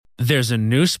There's a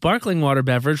new sparkling water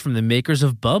beverage from the makers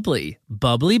of Bubbly,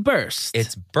 Bubbly Burst.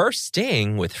 It's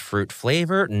bursting with fruit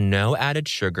flavor, no added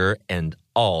sugar, and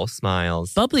all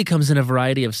smiles. Bubbly comes in a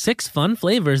variety of 6 fun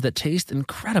flavors that taste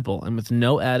incredible. And with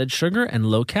no added sugar and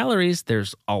low calories,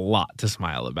 there's a lot to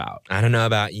smile about. I don't know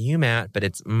about you, Matt, but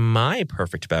it's my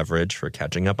perfect beverage for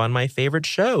catching up on my favorite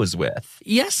shows with.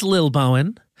 Yes, Lil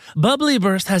Bowen. Bubbly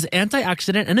Burst has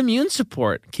antioxidant and immune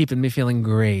support, keeping me feeling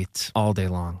great all day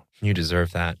long. You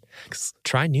deserve that.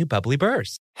 Try new Bubbly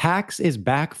Burst. Hacks is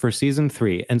back for season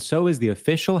 3, and so is the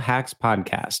official Hacks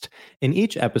podcast. In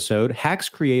each episode, Hacks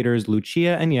creators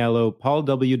Lucia Aniello, Paul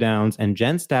W. Downs, and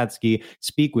Jen Statsky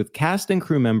speak with cast and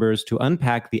crew members to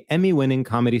unpack the Emmy-winning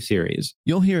comedy series.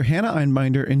 You'll hear Hannah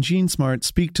Einbinder and Jean Smart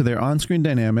speak to their on-screen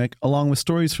dynamic, along with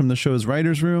stories from the show's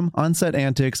writer's room, on-set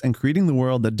antics, and creating the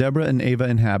world that Deborah and Ava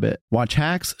inhabit. Watch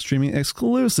Hacks, streaming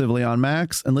exclusively on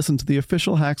Max, and listen to the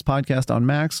official Hacks podcast on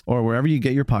Max or wherever you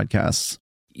get your podcasts.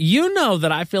 You know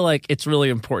that I feel like it's really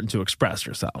important to express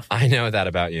yourself. I know that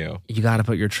about you. You got to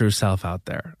put your true self out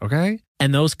there, okay?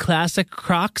 And those classic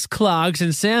Crocs, clogs,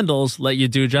 and sandals let you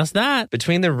do just that.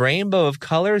 Between the rainbow of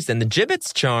colors and the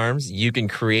Jibbitz charms, you can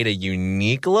create a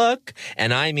unique look.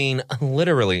 And I mean,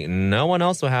 literally, no one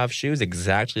else will have shoes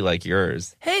exactly like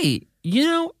yours. Hey, you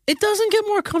know, it doesn't get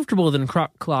more comfortable than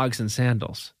Croc clogs and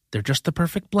sandals. They're just the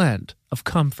perfect blend of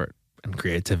comfort and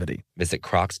creativity. Visit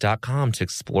crocs.com to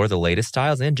explore the latest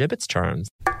styles and Jibbitz charms.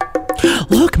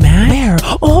 Look, man. Where?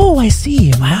 Oh, I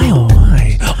see. Wow. Oh,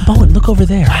 my. Bowen, look over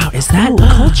there. Wow, is that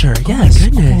culture? Yes. Oh, my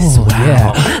goodness. Oh, wow.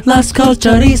 Yeah. Las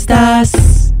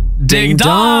Culturistas. Ding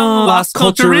dong, Las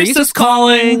Culturistas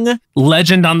calling.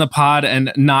 Legend on the pod,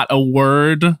 and not a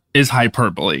word is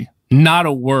hyperbole. Not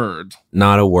a word.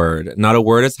 Not a word. Not a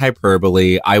word is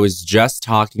hyperbole. I was just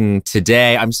talking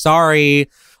today, I'm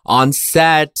sorry, on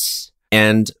set.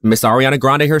 And Miss Ariana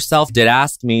Grande herself did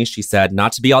ask me, she said,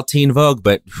 not to be all Teen Vogue,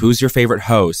 but who's your favorite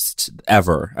host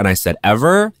ever? And I said,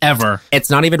 ever? Ever. It's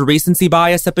not even recency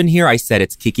bias up in here. I said,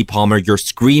 it's Keke Palmer, your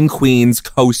Scream Queens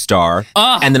co-star.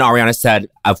 And then Ariana said,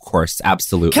 of course,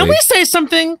 absolutely. Can we say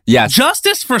something? Yes.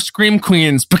 Justice for Scream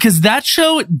Queens, because that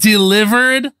show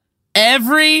delivered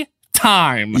every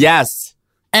time. Yes.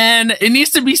 And it needs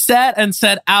to be said and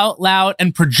said out loud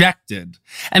and projected.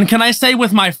 And can I say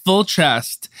with my full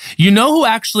chest, you know who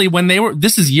actually,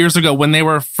 this is years ago, when they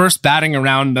were first batting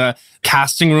around the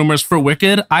casting rumors for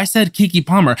Wicked, I said Keke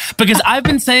Palmer. Because I've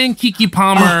been saying Keke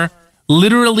Palmer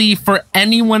literally for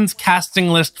anyone's casting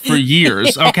list for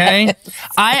years, okay?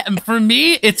 For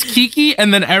me, it's Keke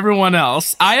and then everyone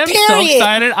else. I am so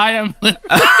excited. I am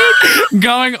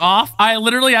going off.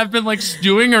 I've been like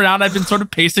stewing around. I've been sort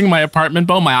of pacing my apartment,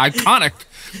 my iconic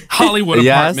Hollywood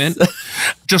apartment.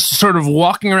 Just sort of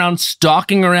walking around,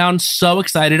 stalking around, so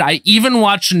excited. I even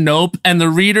watch Nope, and the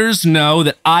readers know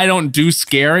that I don't do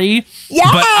scary.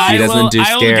 Yeah. But I will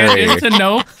scary. get into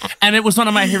Nope, and it was one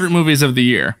of my favorite movies of the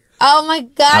year. Oh my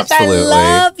gosh, Absolutely. I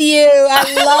love you.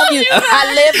 I love you.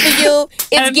 I live for you.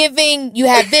 It's giving, you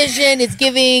have vision. It's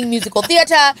giving musical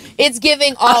theater. It's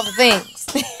giving all the things.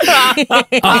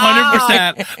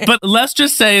 100%. But let's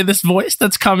just say this voice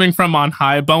that's coming from on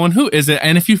high, Bowen, who is it?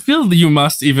 And if you feel you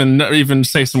must even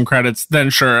say some credits, then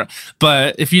sure.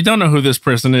 But if you don't know who this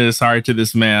person is, sorry to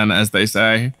this man, as they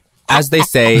say. As they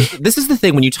say, this is the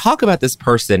thing. When you talk about this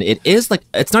person, it is like,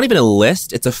 it's not even a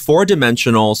list. It's a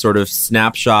 4-dimensional sort of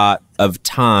snapshot of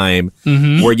time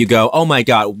where you go, oh my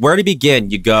God, where to begin?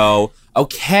 You go,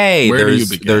 okay,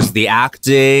 there's the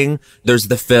acting, there's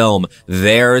the film,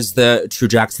 there's the True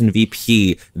Jackson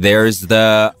VP, there's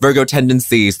the Virgo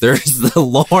tendencies, there's the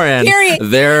Lauren. Period.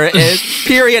 There is,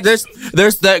 period. There's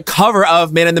the cover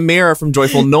of Man in the Mirror from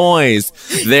Joyful Noise.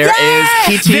 There is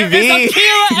PTV. There is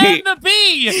Akilah and the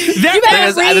Bee.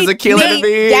 There's Akilah and the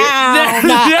Bee.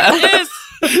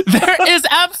 There is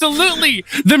absolutely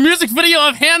the music video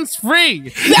of Hands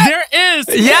Free. There is.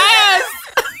 Yes.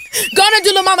 Gonna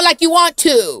do the mama like you want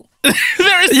to.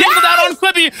 There is Singled Out on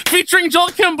Quibi featuring Joel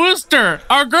Kim Booster,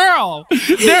 our girl.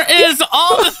 There is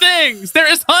all the things. There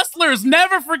is Hustlers.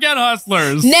 Never forget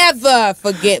Hustlers. Never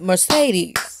forget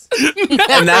Mercedes.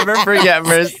 Never forget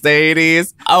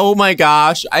Mercedes. Oh my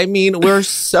gosh. I mean, we're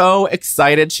so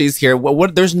excited she's here.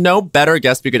 There's no better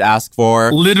guest we could ask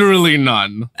for. Literally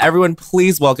none. Everyone,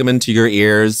 please welcome into your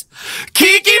ears,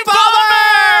 Keke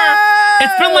Palmer!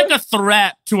 It's been like a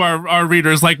threat to our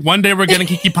readers. Like, one day we're getting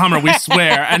Keke Palmer, we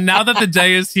swear. And now that the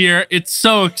day is here, it's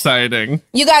so exciting.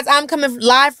 You guys, I'm coming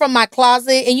live from my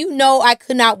closet, and you know I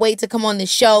could not wait to come on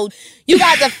this show. You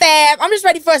guys are fab. I'm just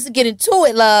ready for us to get into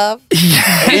it, love.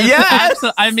 Yes.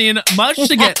 I mean, much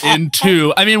to get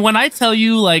into. I mean, when I tell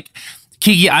you, like,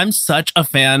 Kiki, I'm such a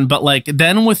fan, but like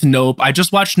then with Nope, I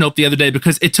just watched Nope the other day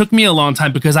because it took me a long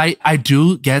time because I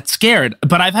do get scared.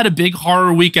 But I've had a big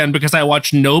horror weekend because I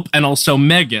watched Nope and also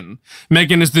Megan.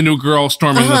 Megan is the new girl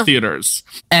storming the theaters.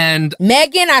 And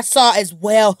Megan I saw as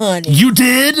well, honey. You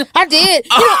did? I did.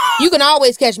 You know, you can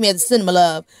always catch me at the Cinema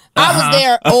Love. I was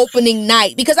there opening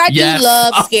night because I do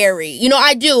love scary. You know,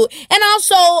 I do. And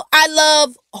also I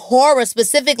love horror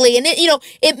specifically. And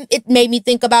it made me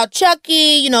think about Chucky,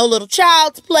 you know, little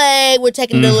Child's Play. We're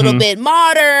taking it a little bit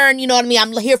modern. You know what I mean?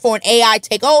 I'm here for an AI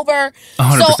takeover.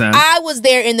 100%. So I was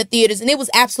there in the theaters and it was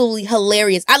absolutely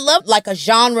hilarious. I love like a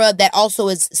genre that also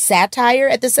is satire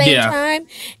at the same time.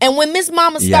 And when Miss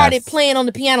Mama started playing on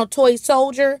the piano Toy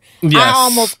Soldier, I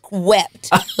almost wept.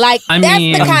 Like that's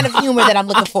the kind of humor that I'm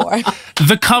looking for.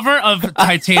 The cover of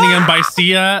Titanium by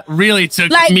Sia really took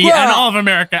like, me girl, and all of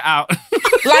America out.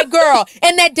 Like, girl,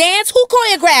 and that dance, who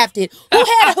choreographed it?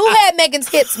 Who had Megan's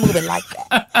hips moving like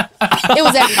that? It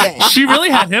was everything. She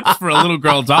really had hips for a little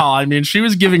girl doll. I mean, she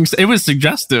was giving, it was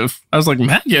suggestive. I was like,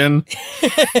 Megan.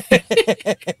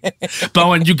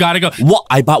 Bowen, you gotta go. Well,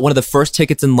 I bought one of the first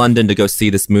tickets in London to go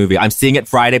see this movie. I'm seeing it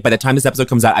Friday. By the time this episode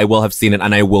comes out, I will have seen it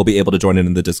and I will be able to join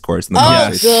in the discourse. In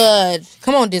the good.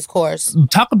 Come on, discourse.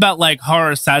 Talk about like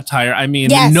horror satire. I mean,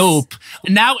 Nope.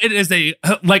 Now it is a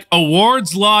like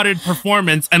awards lauded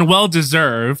performance and well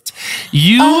deserved.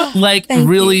 You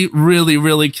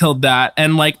really killed that.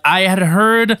 And like I had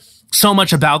heard so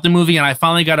much about the movie and I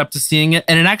finally got up to seeing it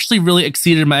and it actually really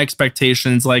exceeded my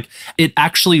expectations. Like it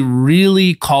actually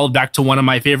really called back to one of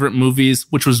my favorite movies,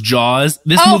 which was Jaws.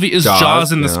 This movie is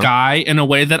Jaws in the sky in a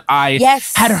way that I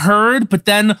had heard, but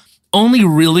then only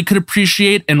really could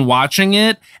appreciate in watching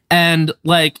it. And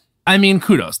like, I mean,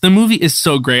 kudos. The movie is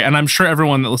so great. And I'm sure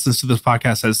everyone that listens to this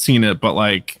podcast has seen it, but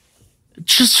like,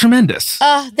 just tremendous.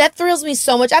 That thrills me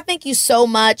so much. I thank you so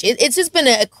much. It's just been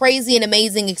a crazy and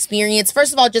amazing experience.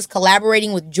 First of all, just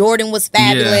collaborating with Jordan was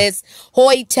fabulous.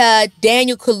 Hoyta,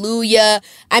 Daniel Kaluuya.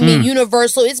 I mean,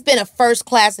 Universal. It's been a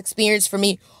first-class experience for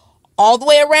me all the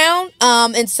way around.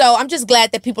 And so I'm just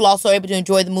glad that people also are able to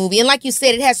enjoy the movie. And like you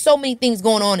said, it has so many things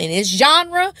going on in it. It's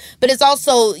genre, but it's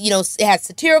also, you know, it has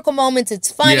satirical moments.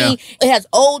 It's funny. It has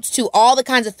odes to all the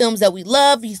kinds of films that we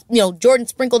love. You know, Jordan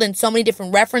sprinkled in so many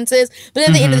different references. But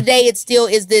at the end of the day, it still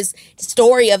is this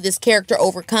story of this character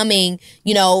overcoming,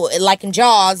 you know, like in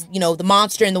Jaws, you know, the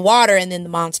monster in the water and then the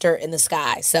monster in the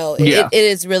sky. So it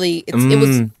is really, it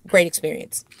was a great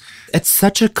experience. It's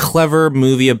such a clever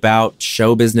movie about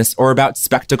show business or about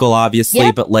spectacle,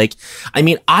 obviously. But like, I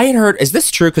mean, I had heard, is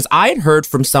this true? Because I had heard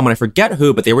from someone, I forget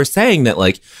who, but they were saying that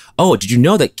like, oh, did you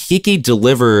know that Kiki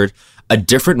delivered a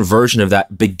different version of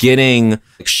that beginning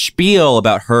spiel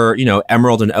about her, you know,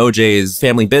 Emerald and OJ's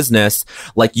family business?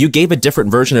 Like you gave a different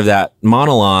version of that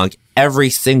monologue every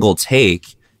single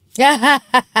take.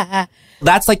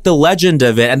 That's like the legend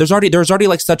of it. And there's already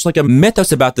like such like a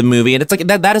mythos about the movie. And it's like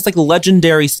that is like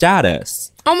legendary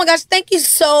status. Oh my gosh, thank you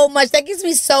so much. That gives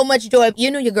me so much joy.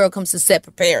 You know your girl comes to set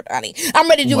prepared, honey. I'm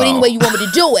ready to do it any way you want me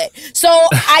to do it. So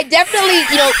I definitely,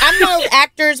 you know, I'm one of those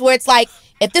actors where it's like,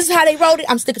 if this is how they wrote it,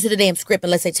 I'm sticking to the damn script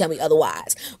unless they tell me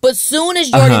otherwise. But soon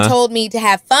as Jordan told me to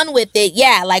have fun with it,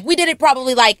 like we did it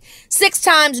probably like 6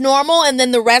 times normal. And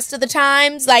then the rest of the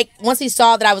times, like once he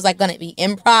saw that I was like going to be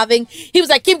improvising, he was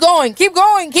like, keep going, keep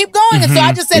going, keep going. And so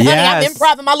I just said, honey, I'm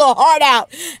improvising my little heart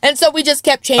out. And so we just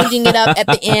kept changing it up at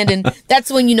the end. And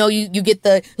that's when, you know, you get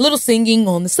the little singing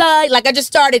on the side. Like I just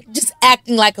started just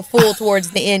acting like a fool towards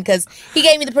the end because he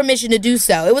gave me the permission to do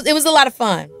so. It was a lot of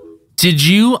fun. Did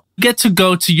you get to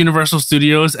go to Universal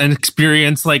Studios and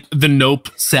experience like the Nope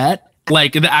set,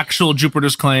 like the actual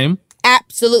Jupiter's Claim?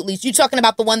 Absolutely. So you're talking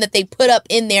about the one that they put up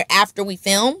in there after we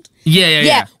filmed?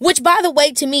 Yeah. Which, by the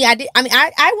way, to me,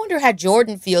 I wonder how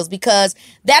Jordan feels because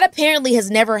that apparently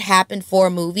has never happened for a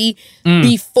movie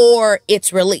before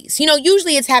its release. You know,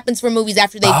 usually it happens for movies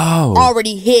after they've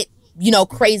already hit, you know,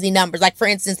 crazy numbers. Like, for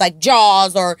instance, like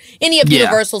Jaws or any of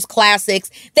Universal's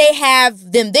classics, they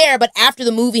have them there, but after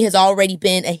the movie has already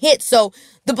been a hit. So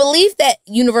the belief that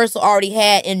Universal already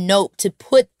had in Nope to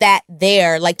put that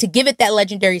there, like to give it that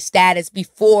legendary status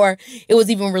before it was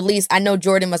even released, I know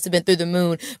Jordan must have been through the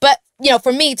moon. But, you know,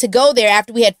 for me to go there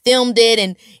after we had filmed it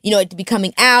and, you know, it to be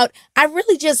coming out, I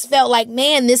really just felt like,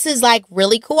 man, this is like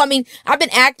really cool. I mean, I've been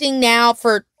acting now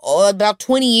for about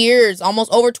 20 years,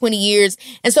 almost over 20 years.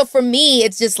 And so for me,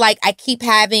 it's just like I keep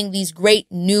having these great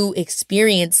new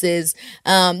experiences,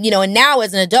 you know, and now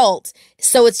as an adult.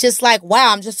 So it's just like,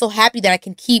 wow, I'm just so happy that I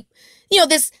can keep, you know,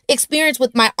 this experience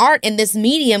with my art and this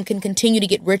medium can continue to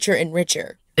get richer and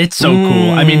richer. It's so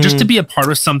cool. I mean, just to be a part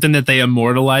of something that they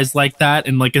immortalize like that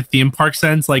in like a theme park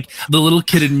sense, like the little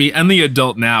kid in me and the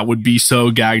adult now would be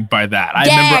so gagged by that.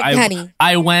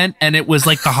 I went and it was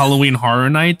like the Halloween Horror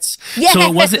Nights. Yes. So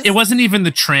it wasn't even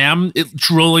the tram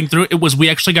rolling through. It was, we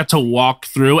actually got to walk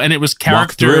through, and it was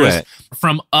characters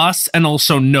from Us and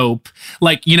also Nope,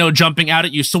 like, you know, jumping out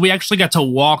at you. So we actually got to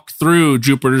walk through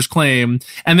Jupiter's Claim.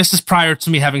 And this is prior to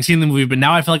me having seen the movie, but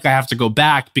now I feel like I have to go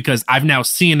back because I've now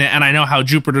seen it and I know how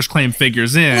Jupiter's Claim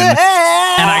figures in, and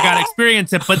I got to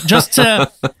experience it. But just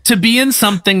to be in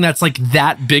something that's like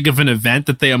that big of an event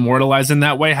that they immortalize in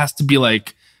that way has to be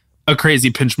like a crazy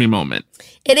pinch me moment.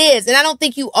 It is, and I don't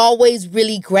think you always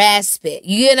really grasp it.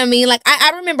 You get what I mean? Like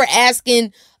I remember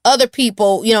asking other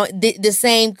people, you know, the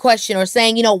same question, or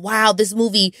saying, you know, wow, this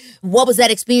movie, what was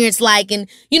that experience like? And,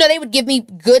 you know, they would give me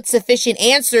good, sufficient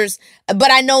answers.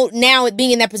 But I know now, being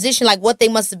in that position, like what they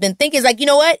must have been thinking is like, you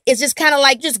know what? It's just kind of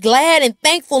like just glad and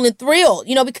thankful and thrilled,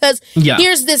 you know, because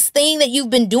here's this thing that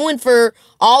you've been doing for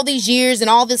all these years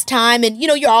and all this time. And, you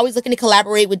know, you're always looking to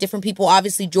collaborate with different people.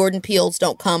 Obviously, Jordan Peele's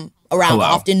don't come around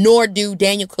often, nor do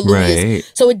Daniel Kaluuya's.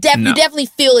 Right. So you definitely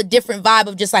feel a different vibe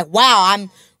of just like, wow,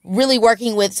 I'm really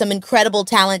working with some incredible,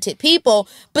 talented people.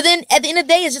 But then at the end of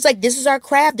the day, it's just like, this is our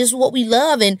craft. This is what we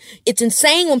love. And it's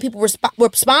insane when people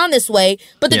respond this way.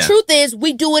 But the truth is,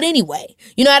 we do it anyway.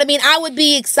 You know what I mean? I would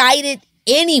be excited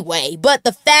anyway. But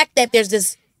the fact that there's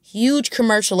this huge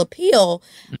commercial appeal,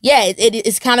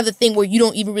 it's kind of the thing where you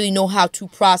don't even really know how to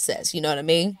process. You know what I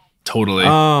mean? Totally.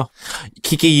 Oh,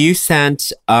 Kiki, you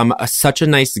sent such a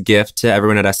nice gift to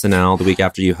everyone at SNL the week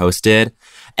after you hosted,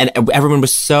 and everyone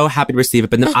was so happy to receive it.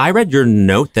 But then I read your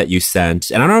note that you sent,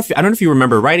 and I don't know if you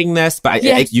remember writing this, but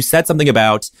you said something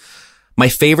about, my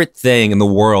favorite thing in the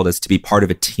world is to be part of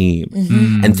a team.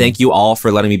 Mm-hmm. And thank you all for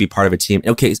letting me be part of a team.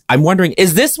 Okay, I'm wondering,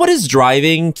 is this what is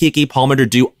driving Keke Palmer to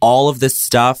do all of this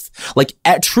stuff? Like,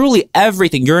 truly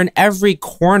everything. You're in every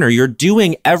corner. You're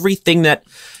doing everything that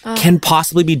can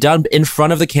possibly be done in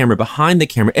front of the camera, behind the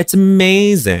camera. It's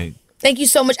amazing. Thank you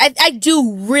so much. I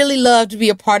do really love to be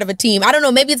a part of a team. I don't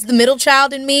know, maybe it's the middle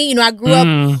child in me. You know, I grew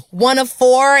up one of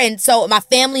four, and so my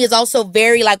family is also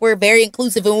very, like, we're very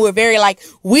inclusive, and we're very, like,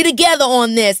 we together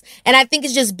on this. And I think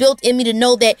it's just built in me to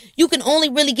know that you can only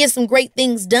really get some great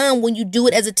things done when you do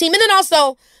it as a team. And then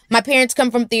also, my parents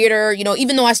come from theater. You know,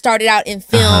 even though I started out in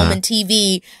film and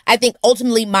TV, I think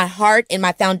ultimately my heart and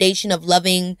my foundation of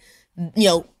loving, you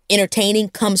know, entertaining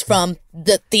comes from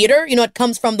the theater. You know, it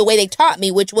comes from the way they taught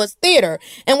me, which was theater.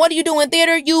 And what do you do in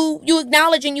theater? You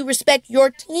acknowledge and you respect your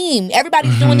team.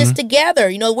 Everybody's doing this together.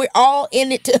 You know, we're all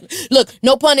in it. Look,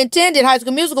 no pun intended, High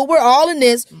School Musical, we're all in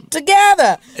this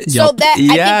together. Yep. So that, I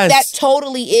think that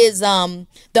totally is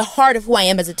the heart of who I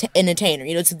am as an entertainer.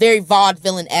 You know, it's very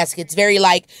vaudevillain-esque. It's very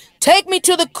like, take me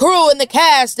to the crew and the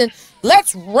cast and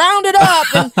let's round it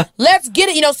up and let's get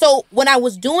it. You know, so when I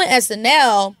was doing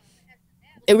SNL,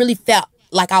 it really felt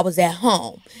like I was at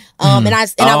home. And I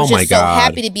was just so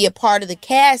happy to be a part of the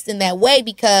cast in that way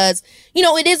because, you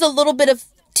know, it is a little bit of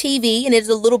TV and it's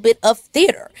a little bit of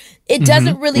theater. It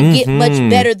doesn't really get much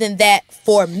better than that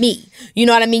for me. You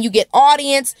know what I mean? You get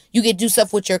audience, you get to do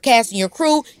stuff with your cast and your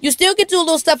crew. You still get to do a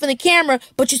little stuff in the camera,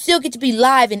 but you still get to be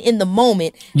live and in the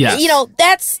moment. Yes. You know,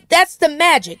 that's the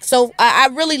magic. So I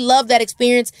really love that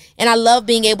experience, and I love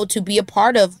being able to be a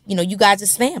part of, you know, you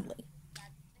guys' family.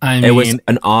 It was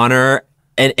an honor,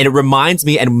 and it reminds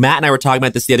me, and Matt and I were talking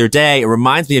about this the other day, it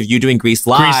reminds me of you doing Grease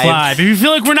Live. Grease Live. If you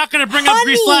feel like we're not going to bring up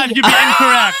Grease Live, you'd be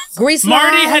incorrect. Grease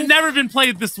Marty Live had never been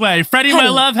played this way. Freddie My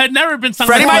Love had never been sung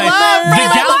Freddie this way.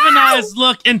 The galvanized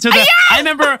look into the... I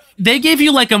remember they gave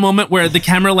you like a moment where the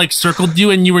camera like circled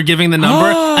you and you were giving the number,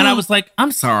 and I was like,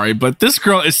 I'm sorry, but this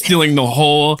girl is stealing the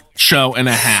whole show and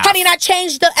a half. Honey, not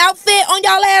change the outfit on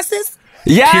y'all asses?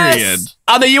 Yes! Period.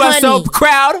 On the USO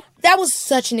crowd. That was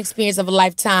such an experience of a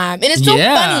lifetime. And it's so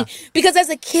funny because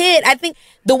as a kid, I think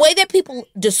the way that people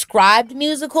described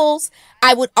musicals,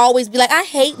 I would always be like, I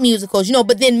hate musicals, you know,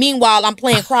 but then meanwhile, I'm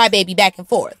playing Crybaby back and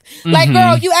forth. Like,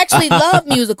 girl, you actually love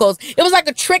musicals. It was like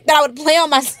a trick that I would play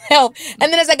on myself.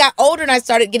 And then as I got older and I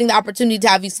started getting the opportunity to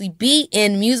obviously be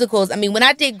in musicals, I mean, when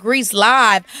I did Grease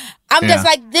Live, I'm just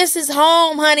like, this is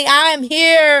home, honey. I am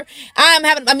here.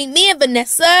 Me and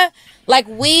Vanessa, like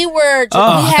we were.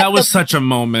 That was such a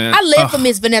moment. I live for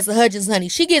Miss Vanessa Hudgens, honey.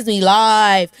 She gives me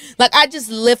life. Like I just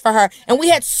live for her, and we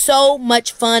had so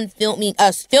much fun filming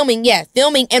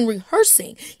and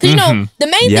rehearsing. Because you know the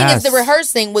main thing is the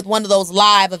rehearsing with one of those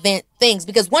live event things.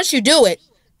 Because once you do it,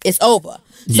 it's over.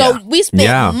 So we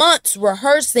spent months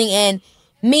rehearsing, and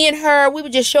me and her, we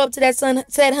would just show up to that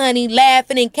sunset, honey,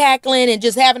 laughing and cackling and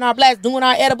just having our blast, doing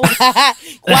our edibles, quiet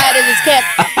as it's kept.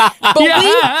 But we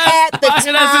had the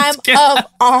time of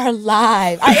our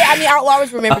lives. I mean, I'll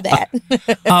always remember that.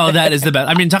 Oh, that is the best.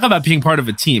 I mean, talk about being part of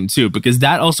a team too, because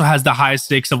that also has the highest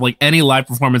stakes of like any live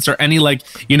performance or any like,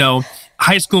 you know,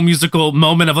 High School Musical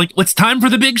moment of like, it's time for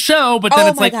the big show, but then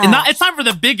it's like, it's time for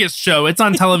the biggest show. It's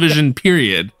on television,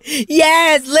 period.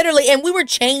 Yes, literally. And we were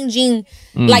changing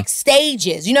like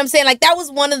stages. You know what I'm saying? Like that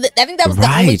was I think that was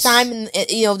the only time,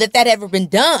 you know, that ever been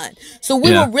done. So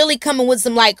we were really coming with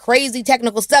some like crazy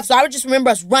technical stuff. So I would just remember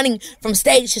us running from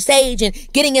stage to stage and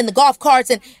getting in the golf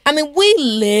carts. And I mean, we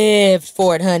lived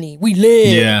for it, honey. We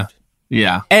lived. Yeah.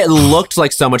 Yeah. It looked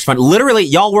like so much fun. Literally,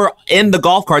 y'all were in the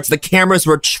golf carts. The cameras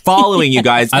were following you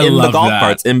guys in the golf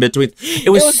carts in between. It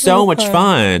was so much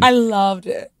fun. I loved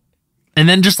it. And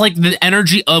then just like the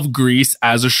energy of Grease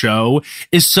as a show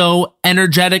is so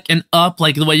energetic and up,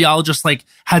 like the way y'all just like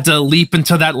had to leap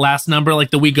into that last number,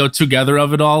 like the We Go Together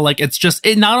of it all. Like it's just,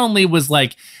 it not only was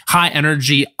like high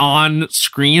energy on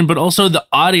screen, but also the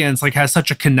audience like has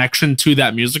such a connection to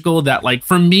that musical that like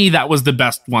for me, that was the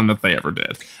best one that they ever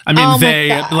did. I mean,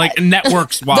 they like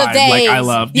networks wide, like I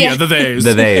love, the theys.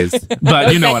 The theys.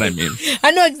 But you know what I mean.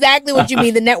 I know exactly what you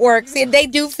mean. The networks, they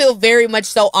do feel very much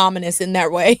so ominous in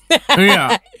that way.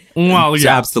 Yeah. Well,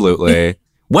 yeah. Absolutely.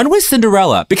 When was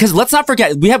Cinderella? Because let's not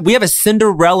forget, we have a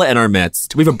Cinderella in our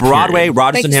midst. We have a Broadway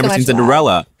Rodgers and Hammerstein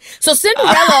Cinderella. So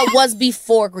Cinderella was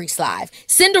before Grease Live.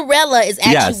 Cinderella is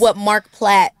actually what Mark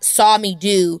Platt saw me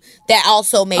do that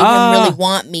also made him really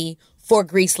want me for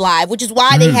Grease Live, which is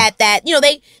why they had that, you know,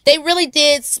 they really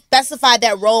did specify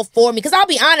that role for me. Because I'll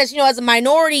be honest, you know, as a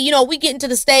minority, you know, we get into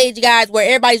the stage, guys, where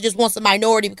everybody just wants a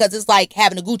minority because it's like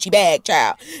having a Gucci bag,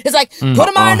 child. It's like, put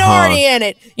a minority in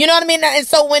it. You know what I mean? And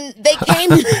so when they came,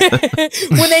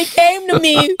 to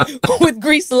me with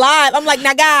Grease Live, I'm like,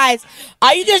 now guys,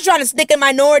 are you just trying to stick a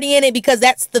minority in it because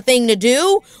that's the thing to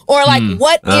do? Or like,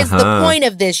 what is the point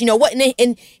of this? You know, what?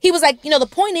 And he was like, you know, the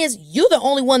point is you're the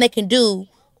only one that can do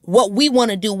what we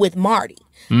want to do with Marty.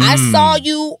 I saw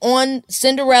you on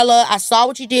Cinderella. I saw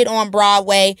what you did on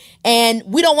Broadway. And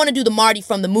we don't want to do the Marty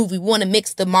from the movie. We want to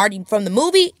mix the Marty from the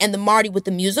movie and the Marty with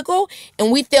the musical. And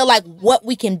we feel like what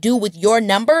we can do with your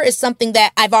number is something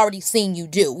that I've already seen you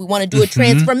do. We want to do a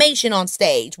transformation on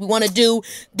stage. We want to do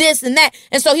this and that.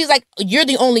 And so he's like,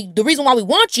 the reason why we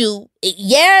want you,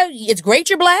 yeah, it's great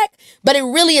you're black, but it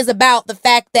really is about the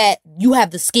fact that you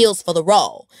have the skills for the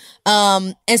role.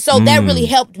 And so that really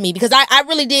helped me because I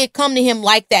really did come to him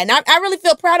like that. And I really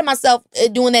feel proud of myself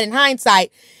doing that in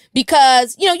hindsight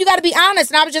because, you know, you got to be honest.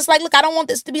 And I was just like, look, I don't want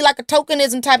this to be like a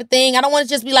tokenism type of thing. I don't want it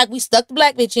to just be like, we stuck the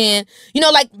black bitch in, you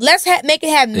know, like let's make it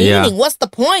have meaning. Yeah. What's the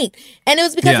point? And it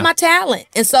was because of my talent.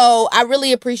 And so I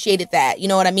really appreciated that. You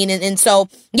know what I mean? And so,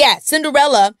 yeah,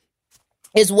 Cinderella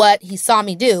is what he saw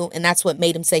me do. And that's what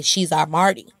made him say, she's our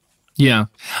Marty. Yeah.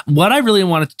 What I really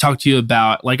wanted to talk to you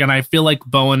about, like, and I feel like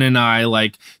Bowen and I,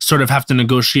 like, sort of have to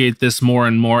negotiate this more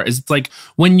and more, is it's like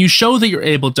when you show that you're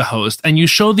able to host and you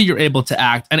show that you're able to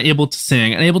act and able to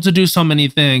sing and able to do so many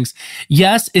things,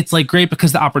 yes, it's like great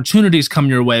because the opportunities come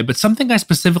your way. But something I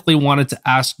specifically wanted to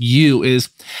ask you is,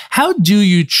 how do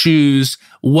you choose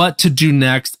what to do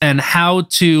next and how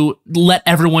to let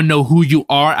everyone know who you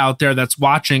are out there that's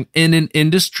watching in an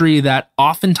industry that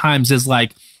oftentimes is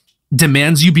like,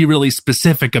 demands you be really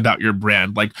specific about your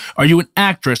brand? Like, are you an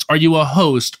actress? Are you a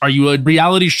host? Are you a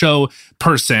reality show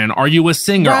person? Are you a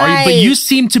singer? Right. But you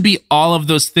seem to be all of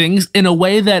those things in a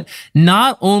way that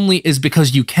not only is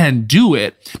because you can do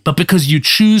it, but because you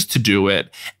choose to do it.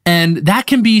 And that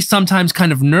can be sometimes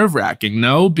kind of nerve-wracking,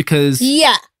 no? Because...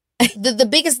 Yeah. The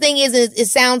biggest thing is it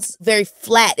sounds very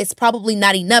flat. It's probably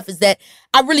not enough, is that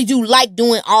I really do like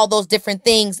doing all those different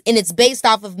things. And it's based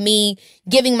off of me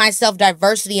giving myself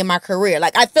diversity in my career.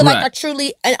 Like, I feel like I'm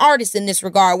truly an artist in this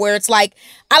regard, where it's like,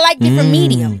 I like different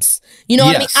mediums. You know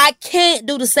what I mean? I can't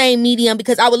do the same medium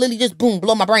because I would literally just, boom,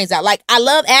 blow my brains out. Like, I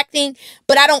love acting,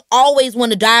 but I don't always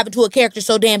want to dive into a character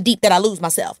so damn deep that I lose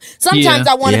myself. Sometimes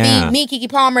I want to be me, Keke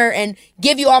Palmer, and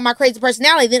give you all my crazy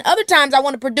personality. Then other times I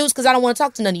want to produce because I don't want to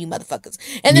talk to none of you motherfuckers.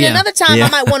 And then another time I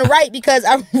might want to write because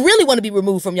I really want to be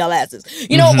removed from y'all asses.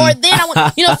 You know, or then I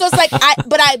want, you know, so it's like,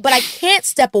 but I can't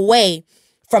step away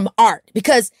from art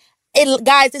because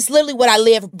guys, it's literally what I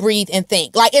live, breathe, and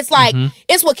think. Like, it's like,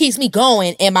 it's what keeps me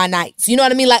going in my nights. You know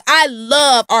what I mean? Like, I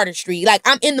love artistry. Like,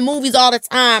 I'm in the movies all the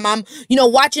time. I'm, you know,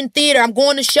 watching theater. I'm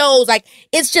going to shows. Like,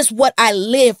 it's just what I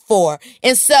live for.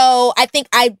 And so I think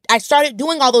I started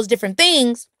doing all those different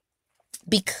things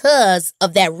because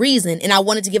of that reason. And I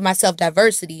wanted to give myself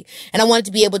diversity, and I wanted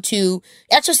to be able to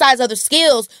exercise other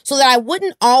skills so that I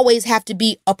wouldn't always have to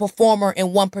be a performer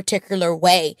in one particular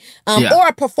way, or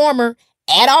a performer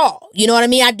at all. You know what I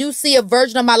mean? I do see a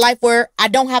version of my life where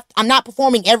I'm not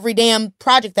performing every damn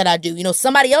project that I do. You know,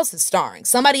 somebody else is starring.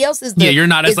 Somebody else is you're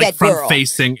not as like front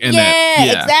facing in it. Yeah,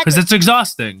 exactly. Because it's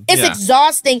exhausting. It's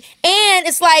exhausting. And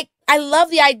it's like, I love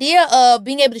the idea of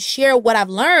being able to share what I've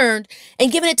learned and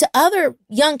giving it to other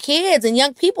young kids and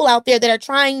young people out there that are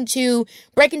trying to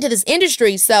break into this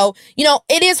industry. So, you know,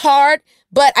 it is hard,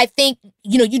 but I think,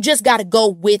 you know, you just got to go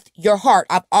with your heart.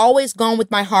 I've always gone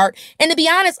with my heart. And to be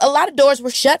honest, a lot of doors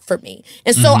were shut for me.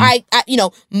 And so I you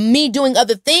know, me doing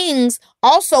other things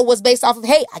also was based off of,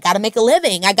 hey, I got to make a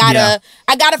living. I got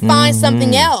to find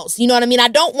something else. You know what I mean? I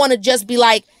don't want to just be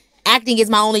like, acting is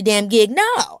my only damn gig.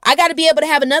 No, I got to be able to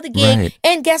have another gig. Right.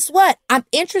 And guess what? I'm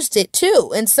interested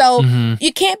too. And so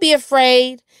you can't be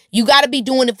afraid. You got to be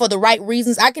doing it for the right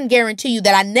reasons. I can guarantee you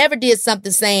that I never did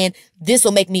something saying this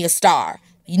will make me a star.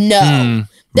 No.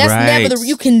 That's never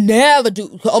you can never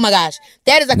do. Oh my gosh.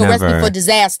 That is like a recipe for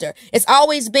disaster. It's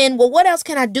always been, well, what else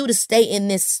can I do to stay in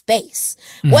this space?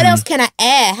 What else can I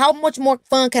add? How much more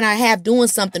fun can I have doing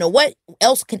something? Or what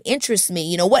else can interest me?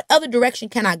 You know, what other direction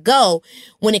can I go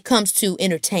when it comes to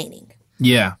entertaining?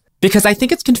 Yeah. Because I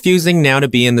think it's confusing now to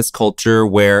be in this culture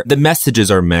where the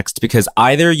messages are mixed, because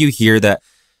either you hear that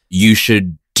you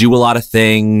should do a lot of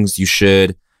things, you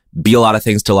should be a lot of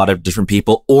things to a lot of different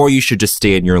people, or you should just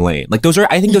stay in your lane. Like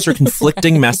I think those are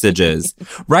conflicting messages,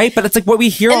 right? But it's like what we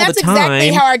hear all the time. That's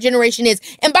exactly how our generation is.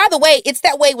 And by the way, it's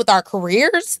that way with our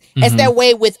careers. It's that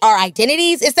way with our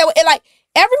identities. It's that way, like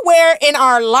everywhere in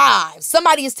our lives,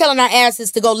 somebody is telling our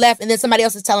asses to go left, and then somebody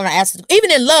else is telling our asses to go. Even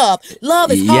in love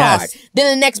is hard.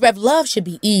 Then the next breath, love should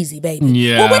be easy, baby.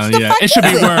 Yeah, well, which the fuck it should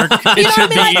be work. It should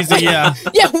be easy, yeah.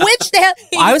 Yeah, which the hell?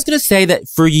 I was going to say that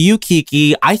for you,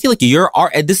 Kiki, I feel like your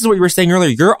art, and this is what you were saying earlier,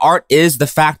 your art is the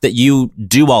fact that you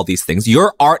do all these things.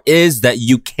 Your art is that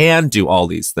you can do all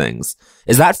these things.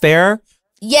 Is that fair?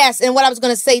 Yes, and what I was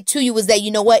going to say to you was that,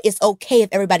 you know what, it's okay if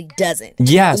everybody doesn't.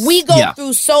 Yes. We go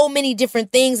through so many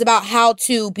different things about how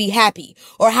to be happy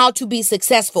or how to be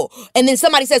successful. And then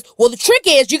somebody says, well, the trick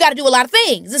is you got to do a lot of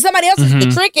things. And somebody else says, the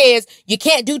trick is you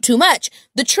can't do too much.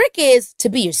 The trick is to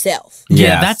be yourself.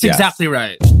 Yeah, that's exactly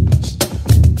right.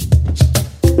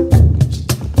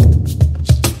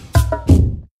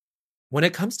 When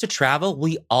it comes to travel,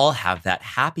 we all have that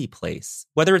happy place.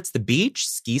 Whether it's the beach,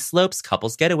 ski slopes,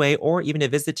 couples getaway, or even a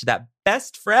visit to that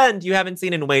best friend you haven't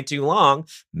seen in way too long,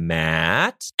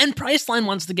 Matt. And Priceline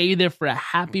wants to get you there for a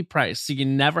happy price, so you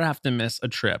never have to miss a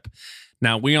trip.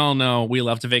 Now, we all know we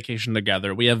love to vacation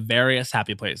together. We have various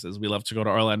happy places. We love to go to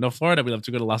Orlando, Florida. We love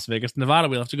to go to Las Vegas, Nevada.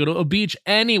 We love to go to a beach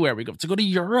anywhere. We love to go to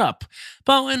Europe.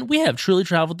 But when we have truly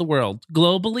traveled the world,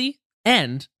 globally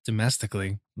and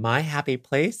domestically. My happy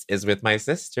place is with my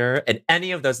sister in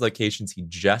any of those locations he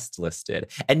just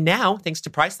listed. And now, thanks to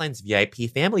Priceline's VIP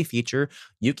family feature,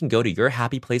 you can go to your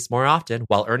happy place more often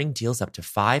while earning deals up to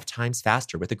 5 times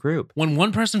faster with a group. When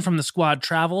one person from the squad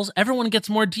travels, everyone gets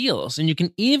more deals, and you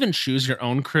can even choose your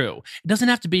own crew. It doesn't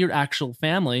have to be your actual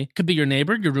family. It could be your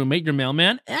neighbor, your roommate, your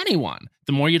mailman, anyone.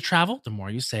 The more you travel, the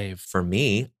more you save. For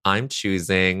me, I'm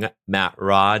choosing Matt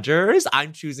Rogers.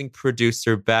 I'm choosing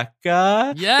producer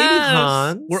Becca. Yes. Baby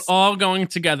Hans. We're all going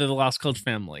together, the Lost Coach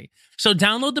family. So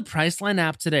download the Priceline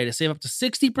app today to save up to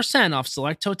 60% off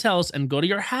select hotels and go to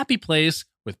your happy place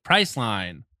with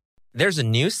Priceline. There's a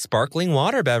new sparkling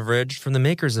water beverage from the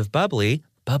makers of Bubbly,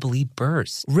 Bubbly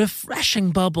Burst.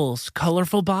 Refreshing bubbles,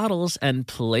 colorful bottles, and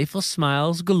playful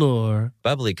smiles galore.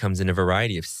 Bubbly comes in a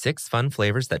variety of 6 fun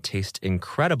flavors that taste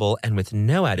incredible, and with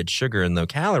no added sugar and low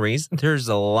calories, there's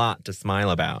a lot to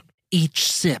smile about.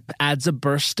 Each sip adds a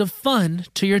burst of fun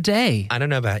to your day. I don't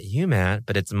know about you, Matt,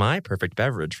 but it's my perfect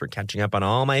beverage for catching up on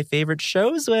all my favorite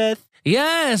shows with.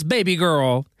 Yes, baby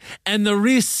girl. And the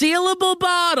resealable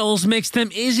bottles makes them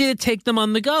easy to take them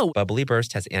on the go. Bubbly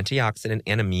Burst has antioxidant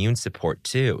and immune support,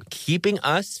 too, keeping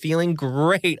us feeling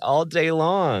great all day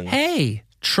long. Hey,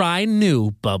 try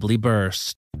new Bubbly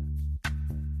Burst.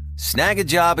 Snag a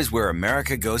Job is where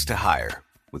America goes to hire,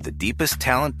 with the deepest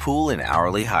talent pool in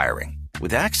hourly hiring.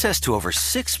 With access to over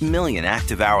 6 million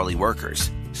active hourly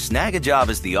workers, Snag a Job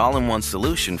is the all-in-one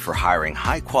solution for hiring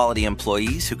high-quality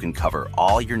employees who can cover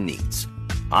all your needs.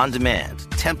 On demand,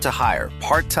 temp to hire,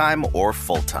 part-time or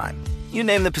full-time. You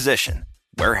name the position.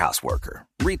 Warehouse worker,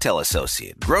 retail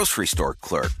associate, grocery store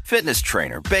clerk, fitness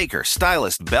trainer, baker,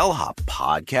 stylist, bellhop,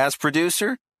 podcast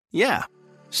producer. Yeah,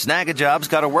 Snag a Job's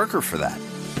got a worker for that.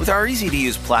 With our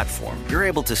easy-to-use platform, you're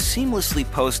able to seamlessly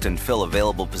post and fill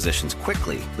available positions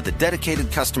quickly with a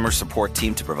dedicated customer support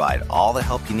team to provide all the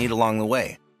help you need along the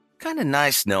way. Kind of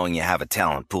nice knowing you have a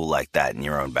talent pool like that in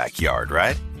your own backyard,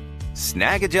 right?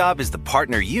 Snagajob is the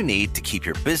partner you need to keep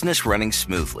your business running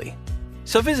smoothly.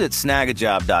 So visit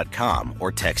snagajob.com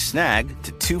or text snag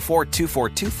to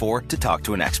 242424 to talk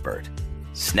to an expert.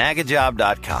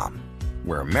 Snagajob.com,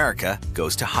 where America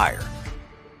goes to hire.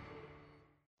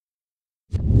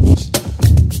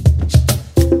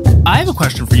 I have a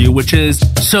question for you, which is,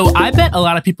 so I bet a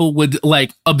lot of people would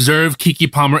like observe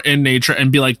Keke Palmer in nature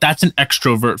and be like, that's an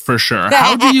extrovert for sure.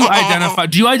 How do you identify?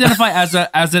 Do you identify as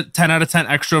a 10 out of 10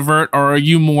 extrovert, or are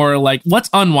you more like, what's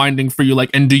unwinding for you?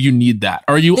 Like, and do you need that?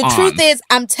 Or are you The truth is,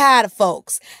 I'm tired of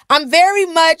folks. I'm very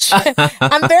much an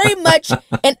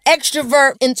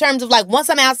extrovert in terms of like, once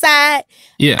I'm outside,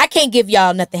 I can't give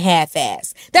y'all nothing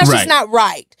half-ass. That's just not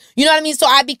right. You know what I mean? So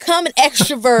I become an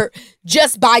extrovert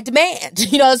just by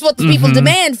demand. You know, that's what the people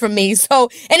demand from me. So,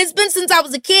 and it's been since I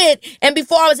was a kid. And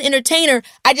before I was an entertainer,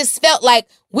 I just felt like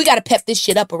we got to pep this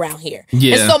shit up around here.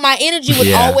 Yeah. And so my energy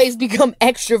would always become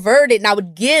extroverted, and I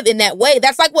would give in that way.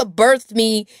 That's like what birthed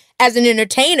me as an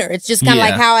entertainer. It's just kind of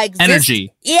like how I exist.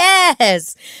 Energy.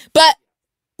 Yes. But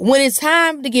when it's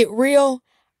time to get real,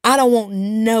 I don't want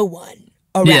no one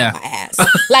around my ass.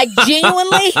 Like,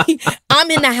 genuinely, I'm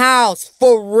in the house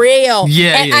for real.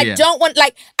 I don't want,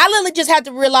 like, I literally just have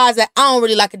to realize that I don't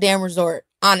really like a damn resort,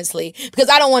 honestly, because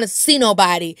I don't want to see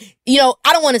nobody. You know,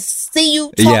 I don't want to see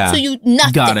you, talk to you,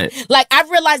 nothing. Got it. Like, I've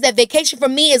realized that vacation for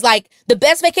me is like, the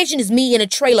best vacation is me in a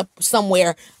trailer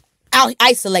somewhere, out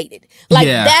isolated. Like,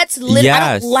 that's literally,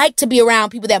 I don't like to be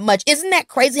around people that much. Isn't that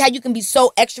crazy how you can be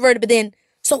so extroverted, but then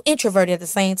so introverted at the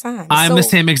same time? I'm the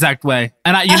same exact way.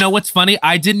 And you know what's funny?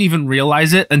 I didn't even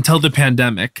realize it until the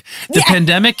pandemic. The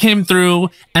pandemic came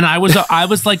through, and I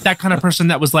was like that kind of person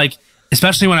that was like,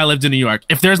 especially when I lived in New York,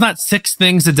 if there's not 6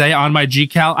 things a day on my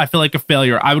GCal, I feel like a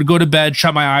failure. I would go to bed,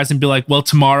 shut my eyes, and be like, well,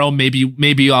 tomorrow,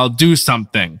 maybe I'll do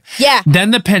something. Yeah.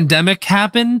 Then the pandemic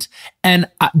happened, and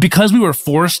because we were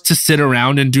forced to sit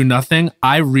around and do nothing,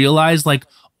 I realized like,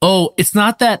 oh, it's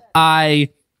not that I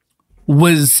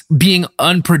was being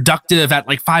unproductive at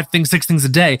like 5 things, 6 things a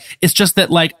day. It's just that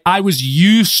like I was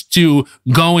used to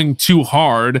going too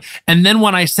hard. And then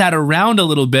when I sat around a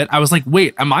little bit, I was like,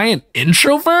 wait, am I an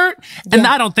introvert? And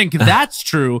I don't think that's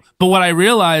true. But what I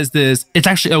realized is it's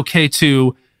actually okay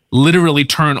to literally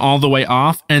turn all the way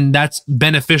off. And that's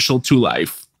beneficial to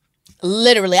life.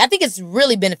 Literally. I think it's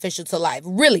really beneficial to life.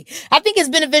 Really. I think it's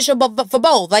beneficial for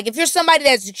both. Like, if you're somebody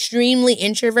that's extremely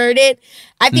introverted,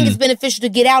 I think it's beneficial to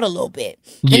get out a little bit.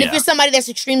 And if you're somebody that's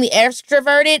extremely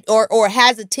extroverted or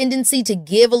has a tendency to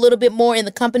give a little bit more in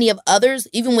the company of others,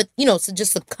 even with, you know, so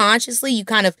just subconsciously, you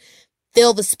kind of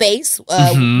fill the space,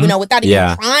 you know, without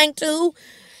even trying to,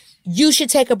 you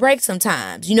should take a break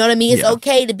sometimes. You know what I mean? It's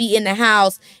okay to be in the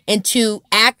house and to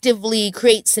actively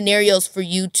create scenarios for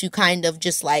you to kind of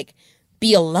just like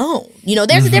be alone. You know,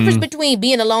 there's a difference between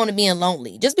being alone and being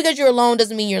lonely. Just because you're alone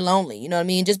doesn't mean you're lonely. You know what I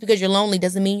mean? Just because you're lonely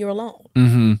doesn't mean you're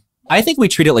alone. I think we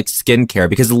treat it like skincare,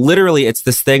 because literally it's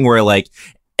this thing where like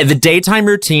the daytime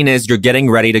routine is you're getting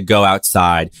ready to go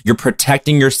outside. You're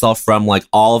protecting yourself from like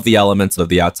all of the elements of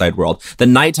the outside world. The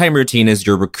nighttime routine is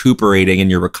you're recuperating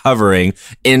and you're recovering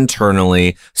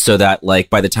internally so that like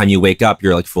by the time you wake up,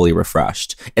 you're like fully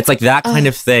refreshed. It's like that kind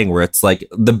of thing where it's like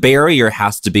the barrier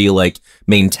has to be like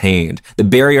maintained. The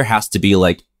barrier has to be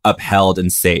like upheld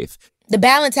and safe. The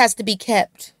balance has to be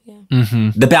kept.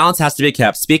 The balance has to be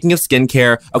kept. Speaking of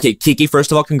skincare, okay, Keke,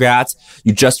 first of all, congrats.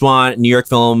 You just won New York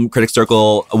Film Critics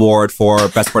Circle Award for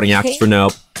Best Supporting Actress for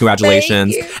Nope.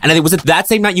 Congratulations. And I think, was it that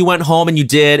same night you went home and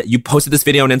you posted this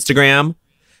video on Instagram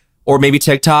or maybe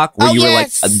TikTok where you were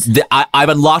like, I've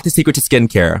unlocked the secret to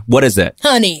skincare. What is it?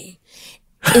 Honey,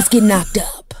 it's getting knocked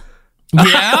up.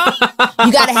 Yeah?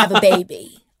 You gotta have a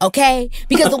baby. Okay?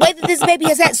 Because the way that this baby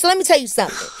has had... So let me tell you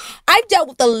something. I've dealt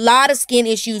with a lot of skin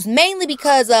issues, mainly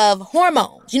because of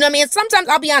hormones. You know what I mean? And sometimes,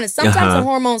 I'll be honest, sometimes the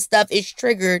hormone stuff is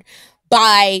triggered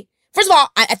by... First of all,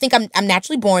 I think I'm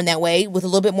naturally born that way with a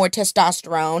little bit more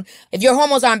testosterone. If your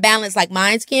hormones aren't balanced like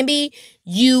mine can be,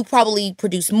 you probably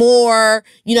produce more.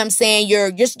 You know what I'm saying?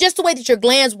 You're just the way that your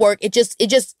glands work. It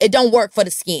don't work for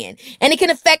the skin, and it can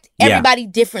affect everybody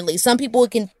differently. Some people,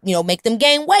 it can, you know, make them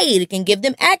gain weight. It can give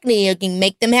them acne. It can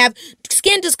make them have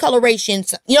skin discoloration.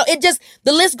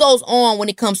 The list goes on when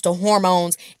it comes to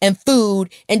hormones and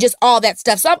food and just all that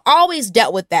stuff. So I've always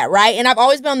dealt with that, right? And I've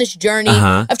always been on this journey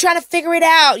of trying to figure it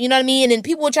out, you know what I mean? And then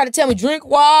people will try to tell me, drink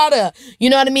water,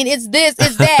 you know what I mean? It's this,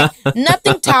 it's that.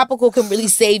 Nothing topical can really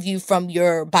save you from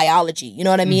your biology, you know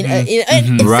what I mean?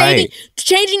 Right.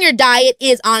 Changing your diet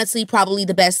is honestly probably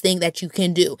the best thing that you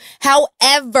can do.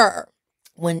 However,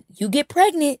 when you get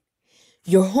pregnant,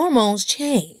 your hormones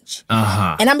change.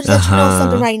 And I'm just let you know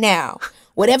something right now.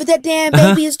 Whatever that damn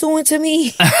baby is doing to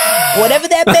me, whatever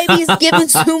that baby is giving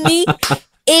to me,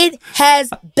 it has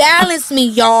balanced me,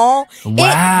 y'all.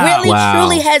 It really,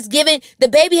 truly has the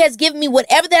baby has given me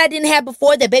whatever that I didn't have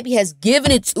before. That baby has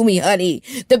given it to me, honey.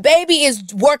 The baby is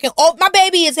working. Oh, my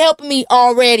baby is helping me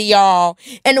already, y'all.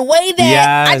 And the way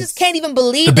that I just can't even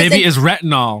believe the baby is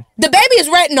retinol. The baby is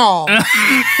retinol.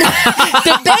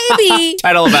 The baby.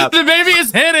 Title about. The baby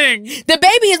is hitting. The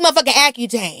baby is motherfucking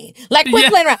Accutane. Like,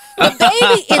 quit playing around. The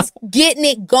baby is getting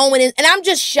it going. And I'm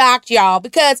just shocked, y'all,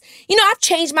 because, I've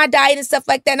changed my diet and stuff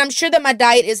like that. And I'm sure that my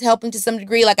diet is helping to some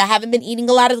degree. Like, I haven't been eating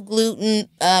a lot of gluten.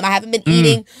 I haven't been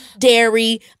eating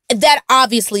dairy. That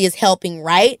obviously is helping,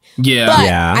 right? Yeah. But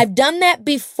I've done that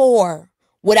before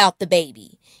without the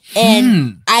baby.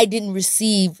 And I didn't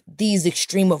receive these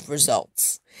extreme of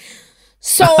results.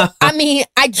 So,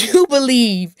 I do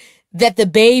believe that the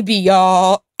baby,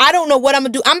 y'all, I don't know what I'm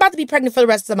going to do. I'm about to be pregnant for the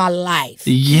rest of my life.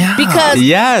 Yeah. Because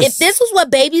if this was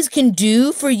what babies can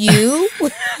do for you.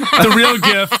 The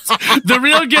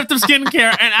real gift of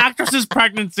skincare and actress's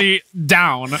pregnancy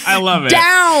down. I love it.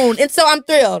 Down. And so I'm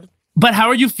thrilled. But how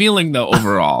are you feeling though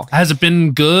overall? Has it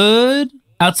been good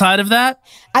outside of that?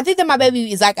 I think that my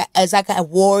baby is like a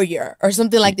warrior or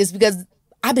something like this because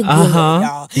I've been good,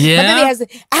 y'all. Yeah. My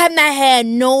baby I have not had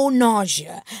no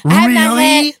nausea. I have not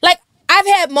had, I've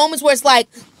had moments where it's like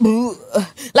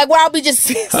where I'll be just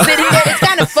sitting there. It's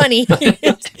kind of funny.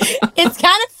 It's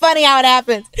kind of funny how it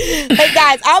happens. Hey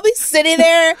guys, I'll be sitting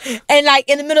there and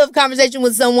in the middle of a conversation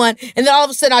with someone, and then all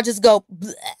of a sudden I'll just go.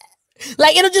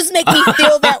 It'll just make me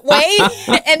feel that way,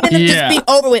 and then it'll just be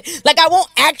over with. I won't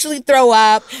actually throw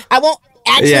up. I won't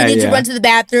actually need to run to the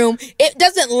bathroom. It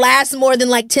doesn't last more than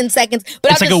 10 seconds.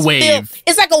 But it's like a wave.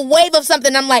 It's like a wave of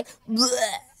something. I'm like,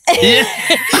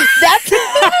 that's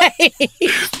right.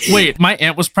 Wait, my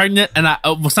aunt was pregnant, and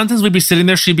sometimes we'd be sitting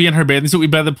there. She'd be in her bathing suit, we'd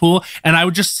be by the pool, and I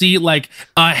would just see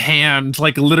a hand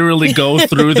literally go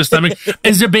through the stomach.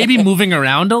 Is your baby moving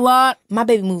around a lot? My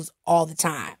baby moves all the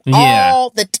time. Yeah. All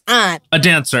the time. A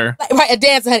dancer. Right, a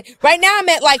dancer, honey. Right now I'm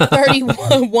at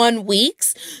 31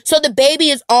 weeks. So the baby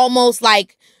is almost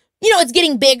it's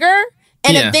getting bigger.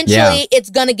 And eventually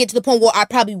it's going to get to the point where I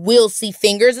probably will see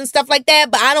fingers and stuff like that.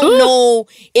 But I don't know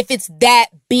if it's that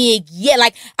big yet.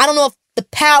 I don't know if the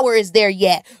power is there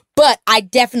yet. But I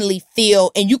definitely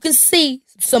feel, and you can see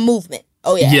some movement.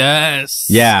 Oh, yeah. Yes.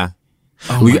 Yeah.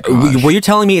 Oh were you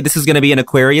telling me this is going to be an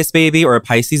Aquarius baby or a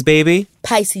Pisces baby?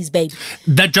 Pisces baby.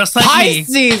 That just like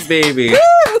Pisces baby.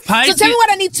 So tell me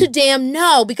what I need to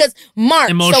know because March.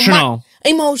 Emotional.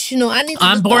 Emotional. I need to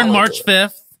I'm born March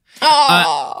 5th.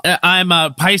 I'm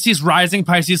a Pisces rising,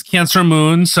 Pisces Cancer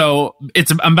moon, so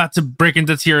I'm about to break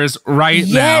into tears now.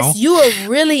 Yes, you are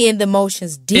really in the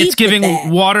emotions deep. It's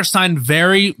giving water sign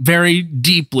very, very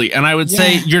deeply, and I would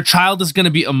say your child is going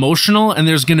to be emotional, and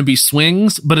there's going to be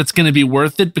swings, but it's going to be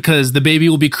worth it because the baby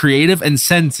will be creative and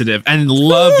sensitive and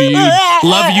love you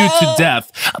to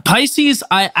death. Pisces,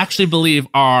 I actually believe,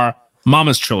 are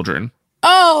mama's children.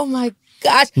 Oh my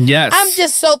gosh. Yes. I'm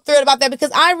just so thrilled about that because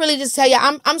I really just tell you,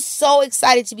 I'm so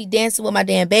excited to be dancing with my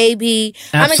damn baby.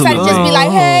 Absolutely. I'm excited to just be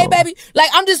like, hey, baby.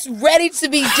 I'm just ready to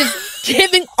be just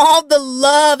giving all the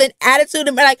love and attitude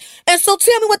and and so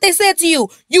tell me what they said to you.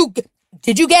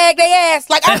 Did you gag their ass?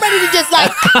 I'm ready to just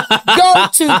go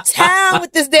to town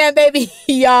with this damn baby,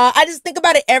 y'all. I just think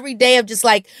about it every day of just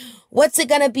what's it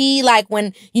gonna be like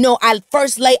when, I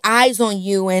first lay eyes on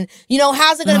you and,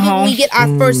 how's it gonna be when we get our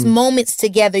first moments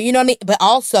together? You know what I mean? But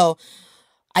also,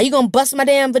 are you gonna bust my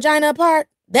damn vagina apart?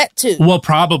 That too. Well,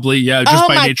 probably, yeah, just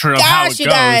by nature of how it goes. You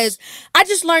guys. I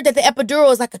just learned that the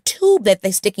epidural is like a tube that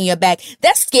they stick in your back.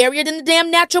 That's scarier than the damn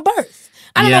natural birth.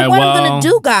 I don't know what I'm going to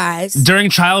do, guys. During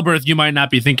childbirth, you might not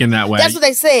be thinking that way. That's what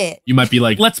they said. You might be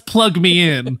like, let's plug me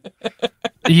in.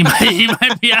 He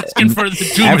might be asking for the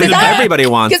tube. Everybody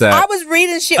wants that. Because I was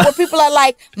reading shit where people are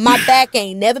like, my back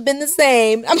ain't never been the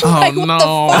same. I'm like, what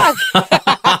the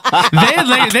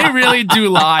fuck? They really do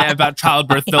lie about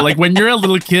childbirth, though. When you're a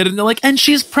little kid and they're like, and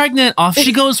she's pregnant. Off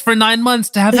she goes for 9 months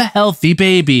to have a healthy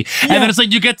baby. Yeah. And then it's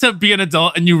you get to be an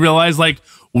adult and you realize,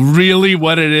 really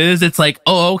what it is. It's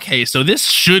oh, okay, so this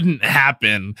shouldn't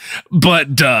happen,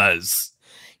 but does.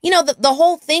 the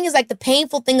whole thing is like the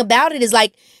painful thing about it is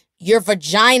like your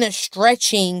vagina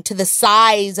stretching to the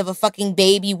size of a fucking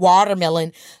baby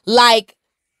watermelon. Like,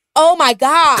 oh my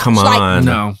God. Come on. Like,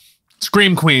 no.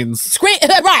 Scream queens. Right.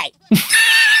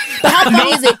 But how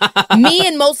funny is it? Me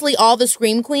and mostly all the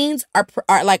Scream queens are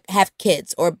like have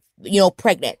kids or,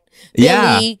 pregnant.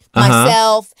 Yeah. Billy,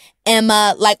 myself,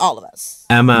 Emma, like all of us.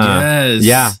 Emma. Yes.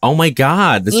 Yeah. Oh my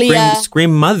God. The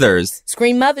Scream mothers.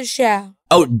 Scream mothers, shall.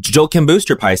 Oh, Joel Kim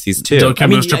Booster Pisces too. Joel Kim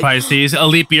Booster Pisces, a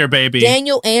leap year baby.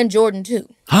 Daniel and Jordan too.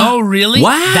 Oh, really? Wow.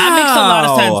 That makes a lot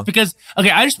of sense because, okay,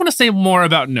 I just want to say more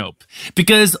about Nope.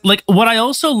 Because, like, what I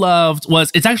also loved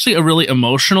was it's actually a really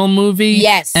emotional movie.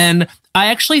 Yes. And I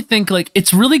actually think, like,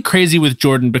 it's really crazy with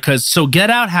Jordan because, so Get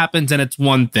Out happens and it's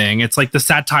one thing. It's like the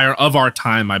satire of our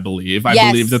time, I believe.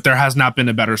 I believe that there has not been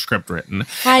a better script written.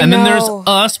 And then there's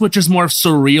Us, which is more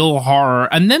surreal horror.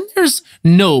 And then there's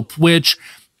Nope, which...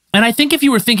 And I think if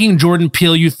you were thinking Jordan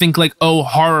Peele, you think like, oh,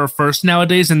 horror first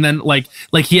nowadays, and then like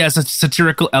he has a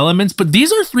satirical elements. But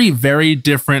these are three very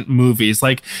different movies.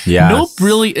 Like, Nope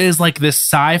really is like this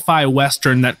sci-fi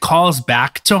Western that calls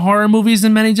back to horror movies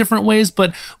in many different ways.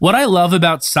 But what I love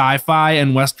about sci-fi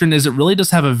and Western is it really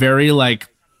does have a very like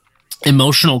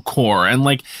emotional core. And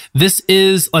like this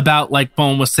is about, like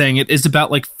Bowen was saying, it is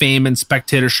about like fame and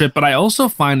spectatorship, but I also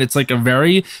find it's like a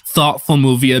very thoughtful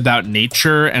movie about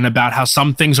nature and about how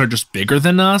some things are just bigger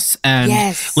than us,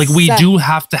 and like we do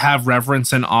have to have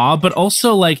reverence and awe, but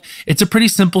also like it's a pretty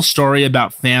simple story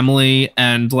about family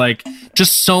and like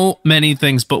just so many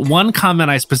things. But one comment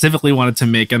I specifically wanted to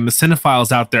make, and the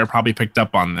cinephiles out there probably picked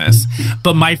up on this,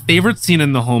 but my favorite scene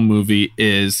in the whole movie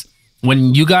is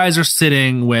when you guys are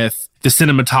sitting with the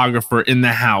cinematographer in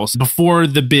the house before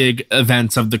the big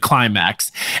events of the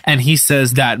climax, and he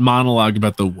says that monologue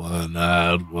about the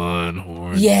one-eyed,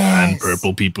 one-horned, and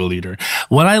purple people eater.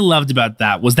 What I loved about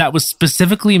that was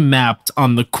specifically mapped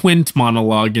on the Quint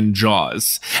monologue in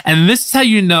Jaws. And this is how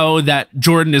you know that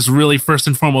Jordan is really, first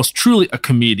and foremost, truly a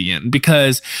comedian,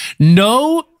 because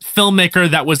no filmmaker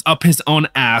that was up his own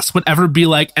ass would ever be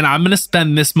like, and I'm going to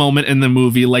spend this moment in the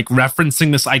movie like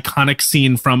referencing this iconic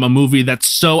scene from a movie that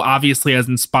so obviously has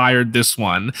inspired this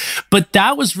one. But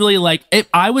that was really like,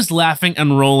 I was laughing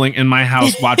and rolling in my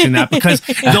house watching that, because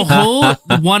the whole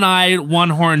one-eyed,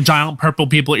 one-horned, giant purple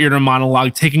people eater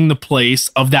monologue taking the place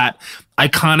of that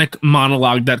iconic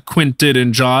monologue that Quint did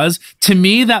in Jaws, to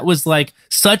me that was like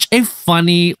such a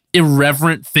funny,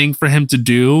 irreverent thing for him to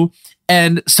do.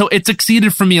 And so it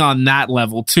succeeded for me on that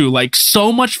level too, like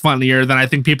so much funnier than I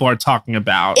think people are talking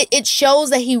about. It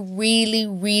shows that he really,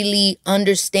 really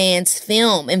understands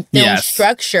film and film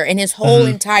structure, and his whole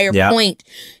entire point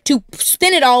to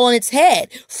spin it all on its head,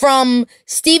 from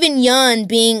Steven Yeun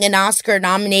being an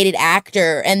Oscar-nominated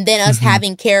actor, and then us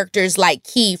having characters like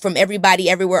Key from Everybody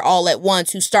Everywhere All at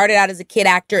Once, who started out as a kid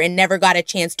actor and never got a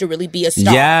chance to really be a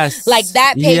star. Yes. Like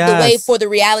that paved the way for the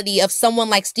reality of someone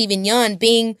like Steven Yeun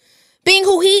being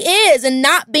who he is and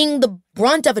not being the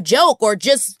brunt of a joke or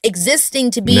just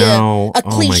existing to be a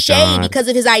cliche because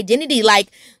of his identity. Like,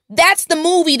 that's the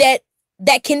movie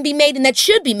that can be made and that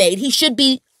should be made. He should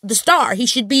be the star. He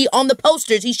should be on the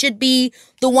posters. He should be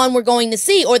the one we're going to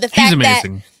see. Or the fact that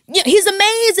he's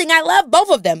amazing. I love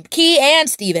both of them, Key and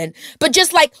Steven. But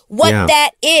just like what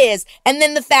that is. And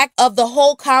then the fact of the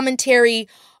whole commentary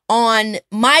on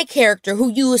my character,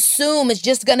 who you assume is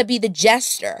just going to be the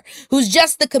jester, who's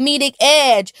just the comedic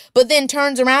edge, but then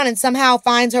turns around and somehow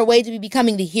finds her way to be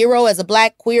becoming the hero as a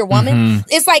Black queer woman.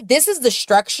 It's like, this is the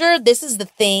structure, this is the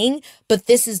thing, but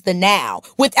this is the now,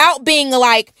 without being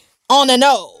like on the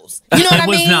nose. You know what I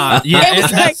mean? Not. Yeah,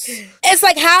 it's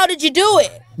like, how did you do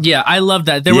it? Yeah, I love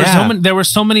that. There were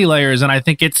so many layers, and I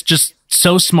think it's just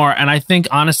so smart. And I think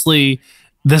honestly,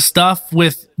 the stuff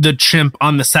with the chimp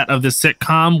on the set of the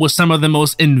sitcom was some of the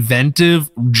most inventive,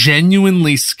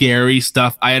 genuinely scary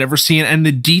stuff I had ever seen. And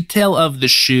the detail of the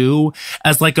shoe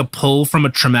as like a pull from a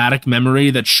traumatic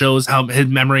memory that shows how his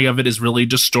memory of it is really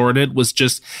distorted was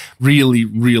just really,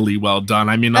 really well done.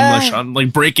 I mean,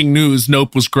 like breaking news,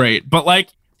 Nope was great. But like,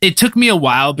 it took me a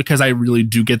while because I really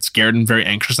do get scared and very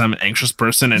anxious. I'm an anxious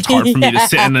person. It's hard for me to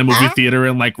sit in a movie theater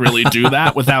and like really do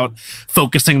that without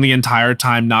focusing the entire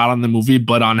time, not on the movie,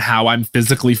 but on how I'm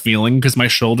physically feeling, because my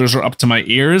shoulders are up to my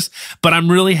ears. But I'm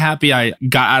really happy I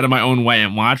got out of my own way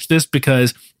and watched this,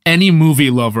 because any movie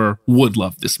lover would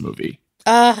love this movie.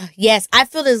 Yes, I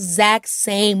feel the exact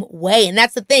same way. And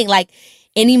that's the thing, like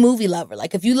any movie lover,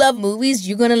 like if you love movies,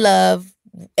 you're going to love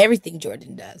everything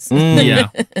Jordan does. Yeah.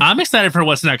 I'm excited for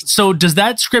what's next. So does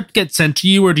that script get sent to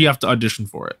you, or do you have to audition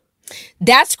for it?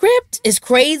 That script, as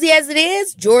crazy as it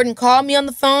is, Jordan called me on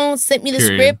the phone, sent me the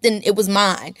script, and it was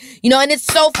mine. And it's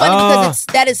so funny because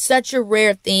that is such a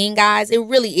rare thing, guys. It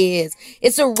really is.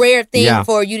 It's a rare thing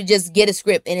for you to just get a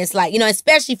script, and it's like,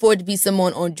 especially for it to be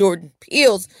someone on Jordan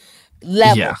Peele's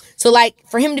level. Yeah. So, like,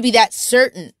 for him to be that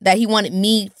certain that he wanted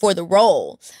me for the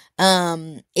role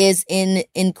is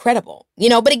incredible.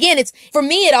 But again, it's, for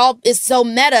me, it all is so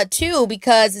meta too,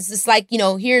 because it's just like,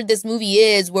 here this movie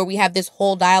is where we have this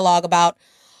whole dialogue about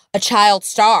a child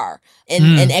star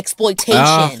and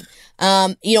exploitation.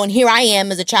 And here I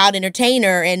am as a child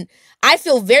entertainer, and I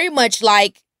feel very much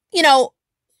like,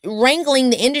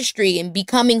 wrangling the industry and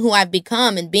becoming who I've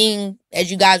become and being, as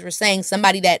you guys were saying,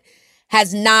 somebody that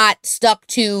has not stuck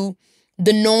to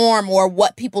the norm or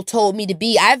what people told me to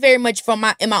be. I very much,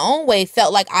 in my own way,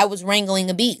 felt like I was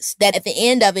wrangling a beast. That at the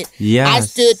end of it, I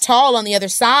stood tall on the other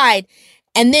side,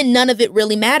 and then none of it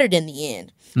really mattered in the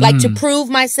end. Like to prove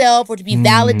myself or to be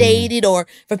validated or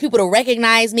for people to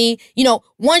recognize me.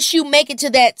 Once you make it to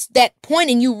that point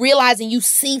and you realize and you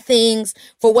see things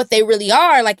for what they really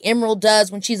are, like Emerald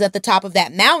does when she's at the top of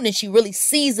that mountain and she really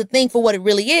sees the thing for what it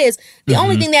really is, the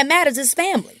only thing that matters is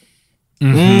family.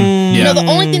 The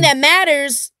only thing that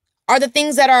matters are the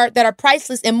things that are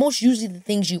priceless, and most usually the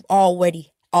things you've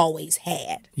always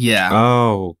had. Yeah.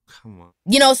 Oh, come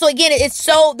on. So again,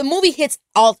 the movie hits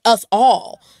us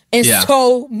all in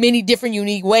so many different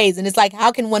unique ways, and it's like,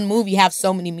 how can one movie have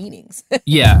so many meanings?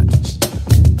 Yeah.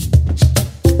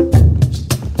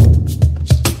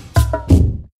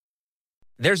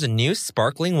 There's a new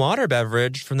sparkling water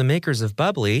beverage from the makers of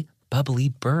Bubbly. Bubbly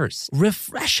Burst.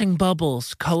 Refreshing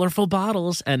bubbles, colorful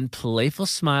bottles, and playful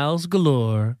smiles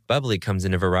galore. Bubbly comes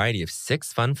in a variety of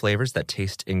 6 fun flavors that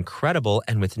taste incredible,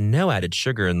 and with no added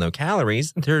sugar and low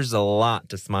calories, there's a lot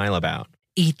to smile about.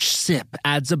 Each sip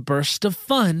adds a burst of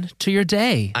fun to your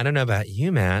day. I don't know about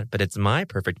you, Matt, but it's my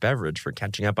perfect beverage for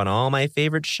catching up on all my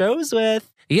favorite shows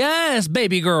with. Yes,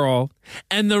 baby girl.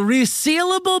 And the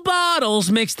resealable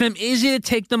bottles makes them easy to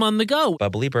take them on the go.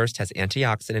 Bubbly Burst has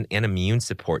antioxidant and immune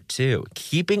support, too,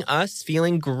 keeping us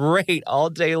feeling great all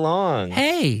day long.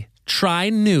 Hey, try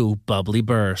new Bubbly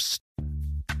Burst.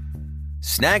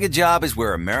 Snag a Job is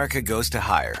where America goes to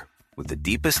hire, with the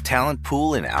deepest talent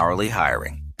pool in hourly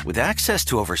hiring. With access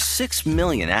to over 6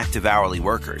 million active hourly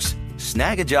workers,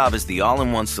 Snag a Job is the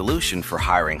all-in-one solution for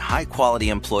hiring high-quality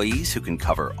employees who can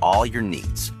cover all your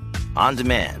needs. On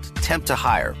demand, temp to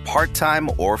hire, part-time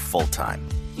or full-time.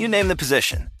 You name the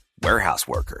position. Warehouse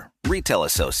worker, retail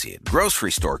associate,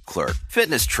 grocery store clerk,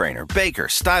 fitness trainer, baker,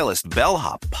 stylist,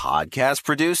 bellhop, podcast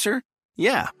producer.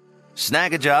 Yeah,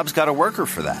 Snag a Job's got a worker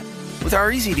for that. With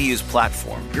our easy-to-use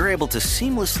platform, you're able to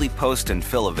seamlessly post and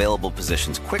fill available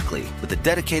positions quickly with a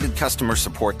dedicated customer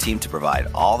support team to provide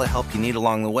all the help you need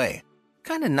along the way.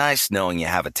 Kind of nice knowing you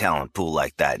have a talent pool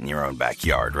like that in your own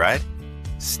backyard, right?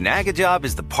 Snag a Job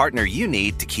is the partner you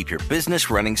need to keep your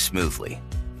business running smoothly.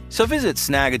 So visit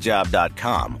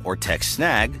snagajob.com or text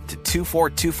snag to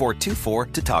 242424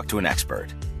 to talk to an expert.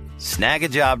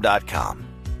 Snagajob.com,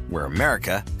 where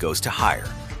America goes to hire.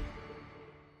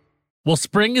 Well,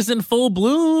 spring is in full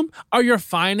bloom. Are your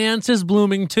finances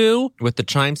blooming too? With the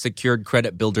Chime Secured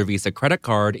Credit Builder Visa credit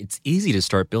card, it's easy to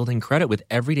start building credit with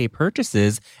everyday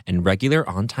purchases and regular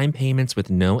on-time payments with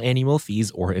no annual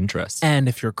fees or interest. And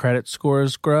if your credit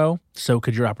scores grow, so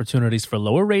could your opportunities for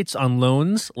lower rates on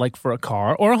loans, like for a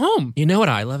car or a home. You know what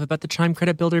I love about the Chime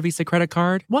Credit Builder Visa credit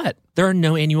card? What? There are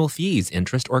no annual fees,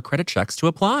 interest, or credit checks to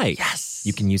apply. Yes!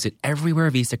 You can use it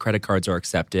everywhere Visa credit cards are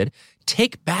accepted.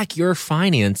 Take back your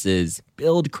finances.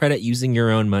 Build credit using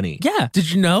your own money. Yeah.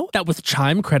 Did you know that with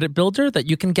Chime Credit Builder that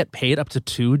you can get paid up to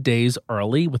 2 days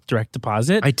early with direct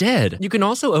deposit? I did. You can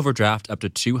also overdraft up to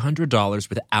 $200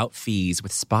 without fees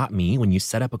with SpotMe when you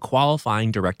set up a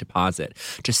qualifying direct deposit.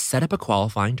 Just set up a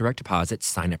qualifying direct deposit,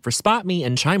 sign up for SpotMe,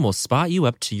 and Chime will spot you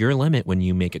up to your limit when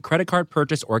you make a credit card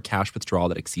purchase or cash withdrawal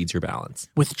that exceeds your balance.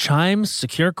 With Chime's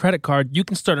secure credit card, you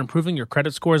can start improving your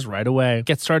credit scores right away.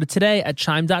 Get started today at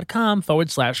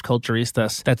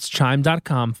chime.com/culturistas. That's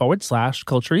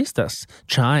chime.com/culturistas.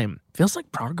 Chime. Feels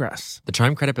like progress. The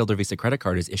Chime Credit Builder Visa credit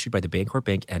card is issued by the Bancorp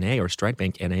Bank N.A. or Stride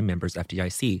Bank N.A. members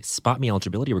FDIC. SpotMe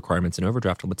eligibility requirements and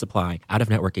overdraft limits apply.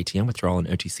 Out-of-network ATM withdrawal and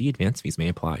OTC advance fees may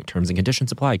apply. Terms and conditions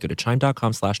apply. Go to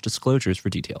chime.com/disclosures for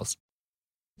details.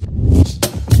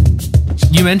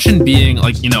 You mentioned being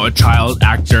a child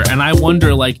actor, and I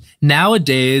wonder,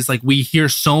 nowadays, we hear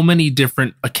so many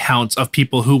different accounts of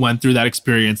people who went through that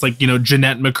experience,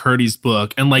 Jeanette McCurdy's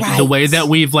book, and right. The way that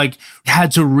we've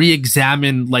had to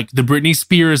re-examine the Britney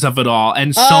Spears of it all,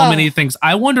 and so many things.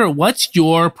 I wonder, what's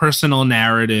your personal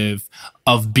narrative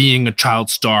of being a child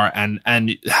star and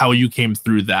how you came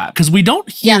through that? Because we don't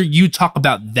hear you talk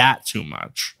about that too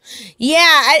much. Yeah,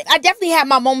 I definitely had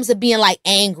my moments of being like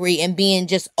angry and being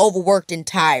just overworked and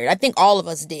tired. I think all of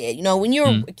us did. You know, when you're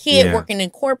a kid working in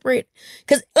corporate,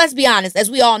 because let's be honest,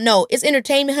 as we all know, it's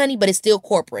entertainment, honey, but it's still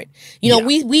corporate. You know,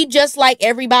 we just like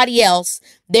everybody else,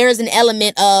 there's an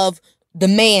element of the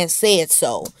man said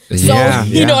so. So,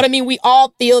 you know what I mean? We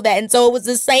all feel that. And so it was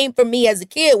the same for me as a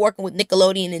kid working with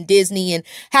Nickelodeon and Disney and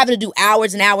having to do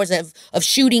hours and hours of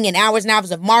shooting and hours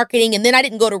of marketing. And then I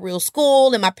didn't go to real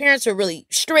school and my parents were really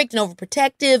strict and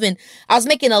overprotective. And I was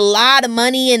making a lot of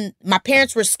money and my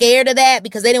parents were scared of that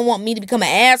because they didn't want me to become an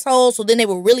asshole. So then they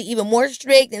were really even more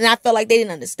strict and I felt like they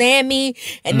didn't understand me.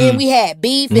 And then we had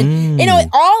beef and, you know,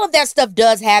 all of that stuff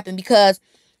does happen because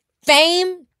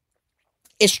fame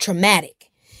is traumatic.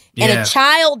 And a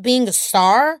child being a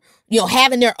star, you know,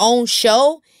 having their own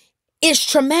show is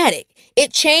traumatic.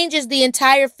 It changes the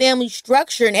entire family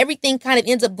structure and everything kind of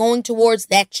ends up going towards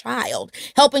that child,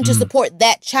 helping to support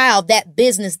that child, that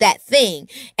business, that thing.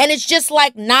 And it's just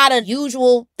like not a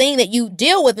usual thing that you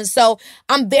deal with. And so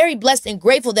I'm very blessed and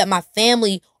grateful that my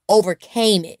family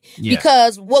overcame it.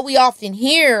 Because what we often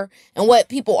hear and what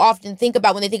people often think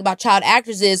about when they think about child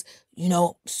actors is, you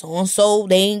know, so-and-so,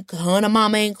 her and her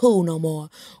mama ain't cool no more.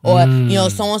 Or, you know,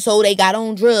 so-and-so, they got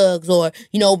on drugs. Or,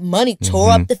 you know, money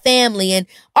tore up the family. And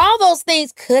all those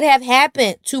things could have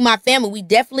happened to my family. We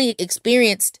definitely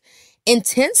experienced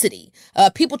intensity.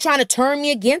 People trying to turn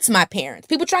me against my parents.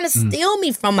 People trying to steal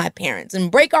me from my parents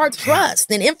and break our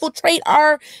trust and infiltrate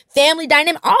our family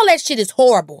dynamic. All that shit is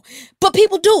horrible. But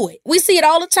people do it. We see it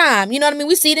all the time. You know what I mean?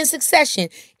 We see it in succession.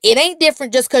 It ain't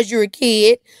different just because you're a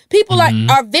kid. People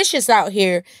are vicious out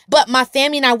here. But my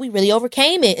family and I, we really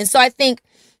overcame it. And so I think,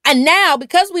 and now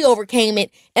because we overcame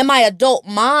it, in my adult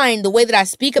mind, the way that I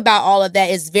speak about all of that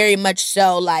is very much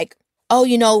so like, oh,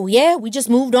 you know, yeah, we just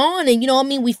moved on and, you know what I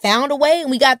mean, we found a way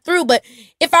and we got through. But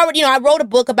if I were, you know, I wrote a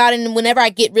book about it and whenever I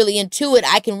get really into it,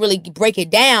 I can really break it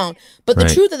down. But the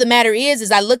truth of the matter is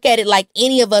I look at it like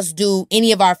any of us do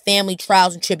any of our family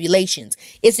trials and tribulations.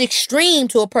 It's extreme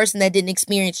to a person that didn't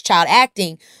experience child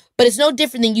acting, but it's no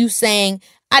different than you saying,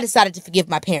 I decided to forgive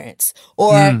my parents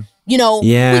or, you know,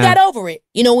 we got over it.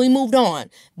 You know, we moved on.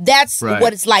 That's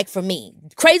what it's like for me.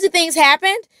 Crazy things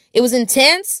happened. It was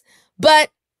intense, but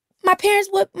my parents,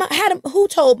 who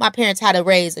told my parents how to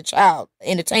raise a child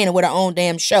entertainer with her own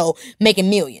damn show, making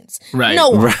millions? Right. No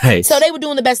one. Right. So they were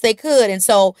doing the best they could. And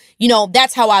so, you know,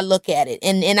 that's how I look at it.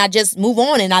 And I just move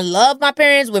on. And I love my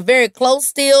parents. We're very close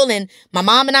still. And my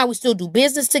mom and I, we still do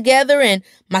business together. And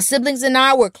my siblings and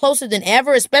I were closer than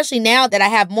ever, especially now that I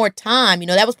have more time. You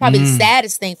know, that was probably the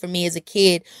saddest thing for me as a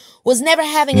kid, was never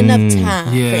having enough time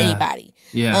for anybody.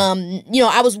 Yeah. You know,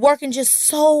 I was working just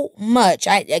so much.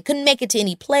 I couldn't make it to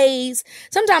any plays.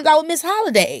 Sometimes I would miss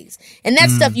holidays. And that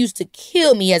stuff used to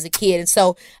kill me as a kid. And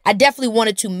so I definitely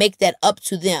wanted to make that up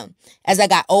to them as I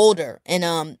got older.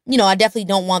 And, you know, I definitely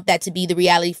don't want that to be the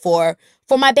reality for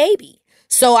my baby.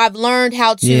 So I've learned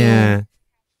how to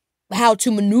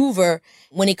maneuver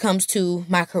when it comes to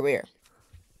my career.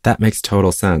 That makes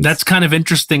total sense. That's kind of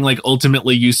interesting. Like,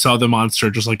 ultimately, you saw the monster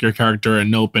just like your character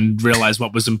in Nope and realized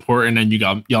what was important and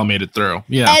y'all made it through.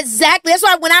 Yeah. Exactly. That's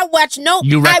why when I watch Nope,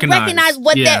 I recognize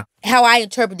how I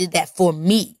interpreted that for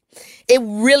me. It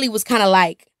really was kind of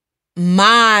like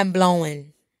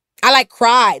mind-blowing. I like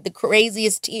cried the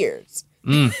craziest tears.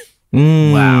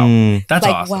 Wow. That's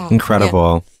like, awesome. Wow.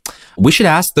 Incredible. Yeah. We should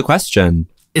ask the question.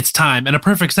 It's time. And a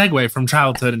perfect segue from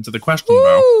childhood into the question,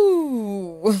 Bo.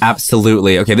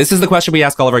 Absolutely. Okay, this is the question we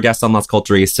ask all of our guests on Las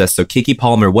Culturistas. So, Keke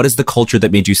Palmer, what is the culture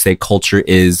that made you say culture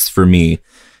is for me?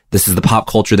 This is the pop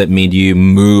culture that made you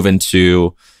move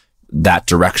into that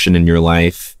direction in your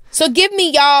life. So give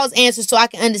me y'all's answers so I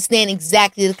can understand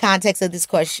exactly the context of this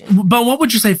question. But what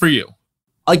would you say for you?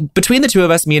 Like, between the two of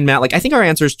us, me and Matt, like, I think our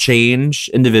answers change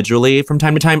individually from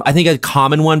time to time. I think a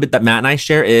common one, but that Matt and I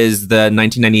share, is the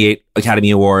 1998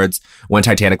 Academy Awards when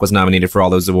Titanic was nominated for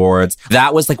all those awards.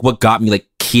 That was like what got me like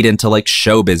keyed into like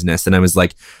show business. And I was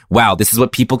like, wow, this is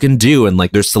what people can do. And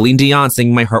like, there's Celine Dion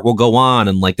singing My Heart Will Go On.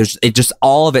 And like, it just,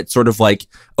 all of it sort of like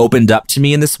opened up to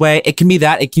me in this way. It can be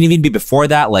that. It can even be before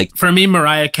that. Like, for me,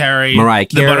 Mariah Carey. The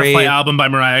Butterfly album by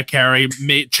Mariah Carey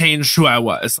changed who I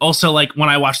was. Also, like, when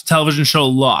I watched the television show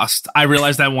Lost, I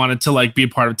realized I wanted to like be a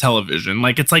part of television.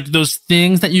 Like, it's like those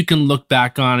things that you can look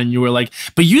back on and you were like,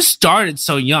 but you started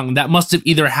so young. That must have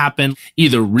either happened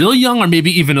either real young or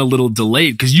maybe even a little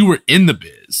delayed because you were in the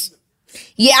biz.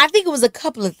 Yeah, I think it was a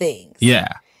couple of things.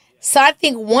 Yeah. So I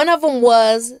think one of them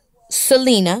was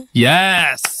Selena.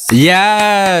 Yes.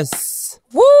 Yes.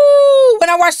 Woo! when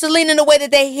I watched Selena, the way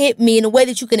that they hit me, and the way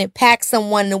that you can impact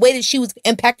someone, and the way that she was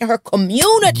impacting her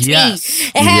community,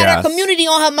 and had her community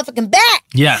on her motherfucking back.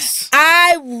 Yes.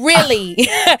 I really,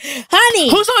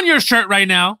 honey. Who's on your shirt right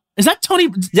now? Is that Tony?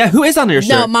 Yeah, who is on your shirt?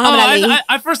 No, Muhammad Ali.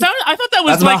 I thought that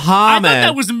was That's Muhammad. I thought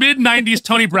that was mid-90s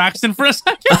Tony Braxton for a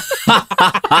second. Just the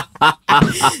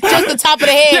top of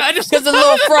the head, because the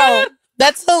little fro.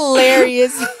 That's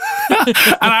hilarious. And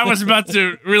I was about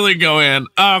to really go in.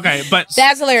 Oh, okay, but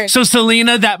that's hilarious. So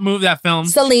Selena, that film.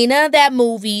 Selena, that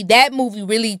movie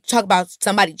really talk about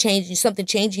somebody something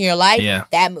changing your life. Yeah.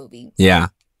 That movie. Yeah.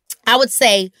 I would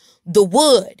say The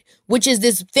Wood, which is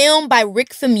this film by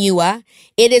Rick Famuyiwa.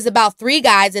 It is about three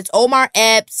guys. It's Omar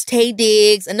Epps, Taye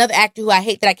Diggs, another actor who I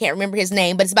hate that I can't remember his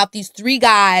name, but it's about these three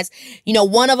guys. You know,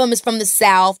 one of them is from the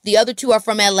South. The other two are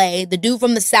from LA. The dude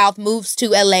from the South moves to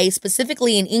LA,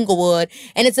 specifically in Inglewood.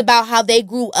 And it's about how they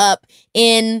grew up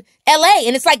in LA.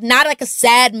 And it's like not like a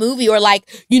sad movie or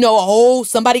like, you know, oh,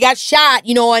 somebody got shot,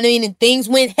 you know what I mean? And things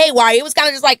went haywire. It was kind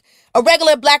of just like a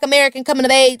regular Black American coming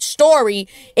of age story.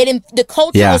 The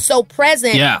culture was so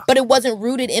present, but it wasn't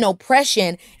rooted in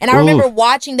oppression. And I remember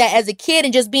watching that as a kid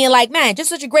and just being like, man, just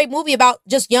such a great movie about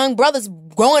just young brothers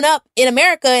growing up in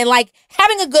America and like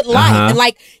having a good life and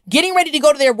like getting ready to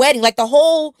go to their wedding. Like the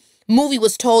whole movie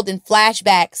was told in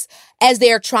flashbacks as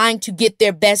they are trying to get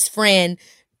their best friend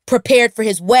prepared for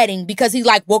his wedding because he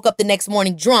like woke up the next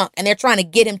morning drunk and they're trying to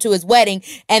get him to his wedding.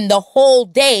 And the whole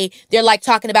day they're like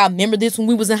talking about, remember this when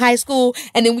we was in high school?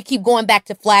 And then we keep going back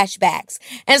to flashbacks.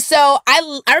 And so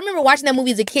I remember watching that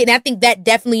movie as a kid. And I think that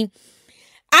definitely,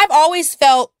 I've always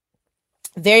felt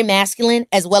very masculine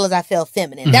as well as I felt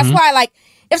feminine. Mm-hmm. That's why like,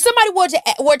 if somebody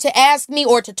were to ask me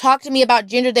or to talk to me about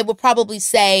gender, they would probably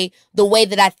say the way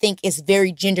that I think is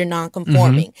very gender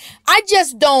nonconforming. Mm-hmm. I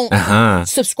just don't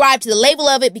subscribe to the label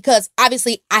of it because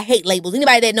obviously I hate labels.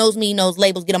 Anybody that knows me knows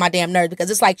labels get on my damn nerves because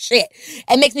it's like shit.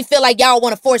 It makes me feel like y'all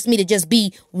want to force me to just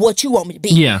be what you want me to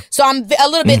be. Yeah. So I'm a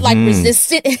little bit like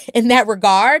resistant in that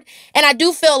regard. And I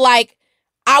do feel like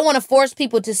I want to force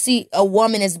people to see a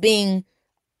woman as being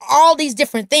all these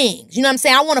different things. You know what I'm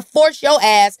saying? I want to force your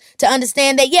ass to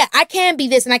understand that, yeah, I can be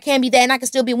this and I can be that and I can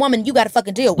still be a woman. You got to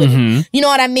fucking deal with it. You know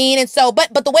what I mean? And so,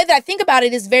 but the way that I think about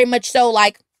it is very much so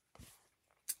like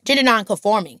gender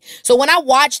non-conforming. So when I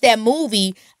watched that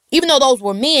movie, even though those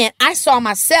were men, I saw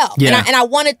myself and I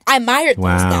admired those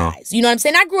guys. You know what I'm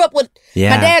saying? I grew up with,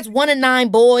 my dad's 1 of 9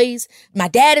 boys. My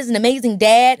dad is an amazing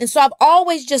dad. And so I've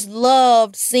always just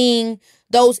loved seeing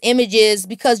those images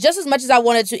because just as much as I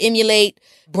wanted to emulate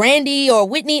Brandy or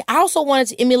Whitney, I also wanted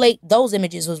to emulate those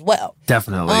images as well.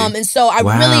 Definitely. And so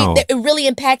it really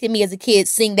impacted me as a kid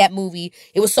seeing that movie.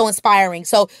 It was so inspiring.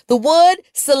 So The Wood,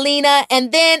 Selena,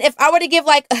 and then if I were to give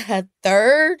like a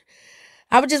third,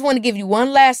 I would just want to give you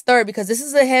one last third because this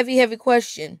is a heavy, heavy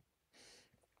question.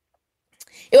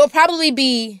 It will probably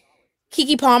be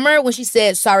Keke Palmer when she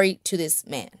said sorry to this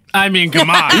man. I mean, come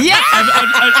on. An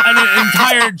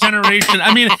entire generation.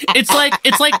 I mean, it's like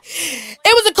it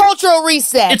was a cultural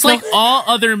reset. It's like all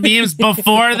other memes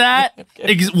before that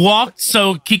walked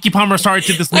so Keke Palmer sorry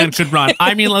to this man could run.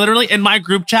 I mean, literally in my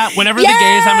group chat, whenever the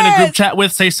gays I'm in a group chat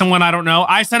with say someone I don't know,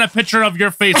 I send a picture of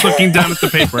your face looking down at the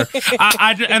paper.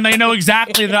 And they know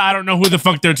exactly that I don't know who the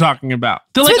fuck they're talking about.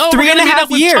 They're like, oh,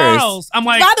 3.5 years. Charles. I'm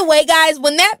like, by the way, guys,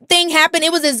 when that thing happened,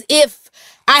 it was as if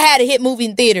I had a hit movie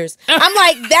in theaters. I'm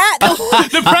like that.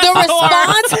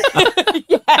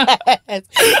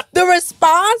 The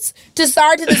response to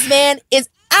Sorry to This Man is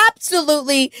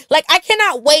absolutely like I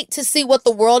cannot wait to see what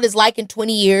the world is like in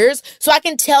 20 years, so I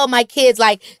can tell my kids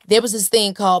like there was this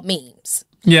thing called memes.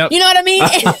 Yeah, you know what I mean?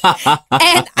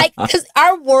 And because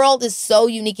our world is so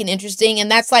unique and interesting, and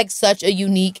that's like such a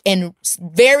unique and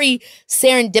very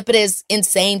serendipitous,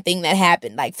 insane thing that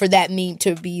happened. Like for that meme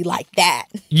to be like that.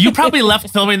 You probably left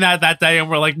filming that day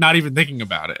and were like not even thinking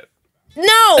about it. No,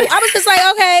 I was just like,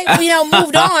 okay, you know,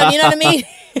 moved on. You know what I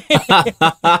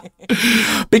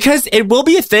mean? Because it will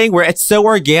be a thing where it's so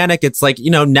organic. It's like,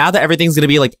 you know, now that everything's going to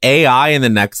be like AI in the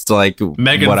next like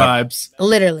Megan vibes,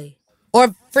 literally.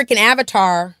 Or freaking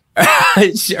Avatar. or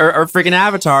freaking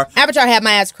Avatar. Avatar had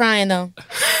my ass crying, though.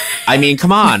 I mean,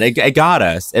 come on. It got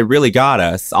us. It really got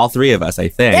us. All three of us, I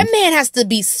think. That man has to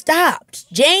be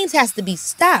stopped. James has to be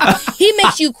stopped. He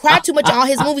makes you cry too much in all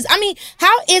his movies. I mean,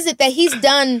 how is it that he's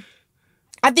done,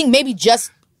 I think maybe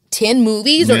just 10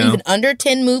 movies or even under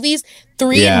 10 movies,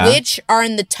 3 in which are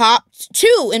in the top,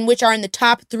 2 in which are in the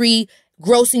top 3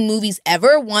 grossing movies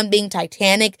ever, one being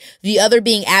Titanic, the other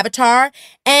being Avatar.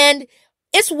 And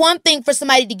it's one thing for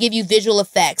somebody to give you visual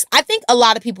effects. I think a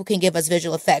lot of people can give us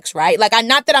visual effects, right? Like,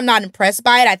 not that I'm not impressed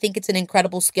by it. I think it's an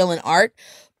incredible skill and art.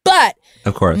 But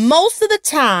of course, most of the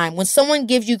time when someone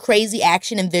gives you crazy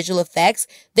action and visual effects,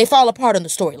 they fall apart on the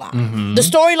storyline. Mm-hmm. The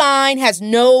storyline has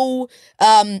no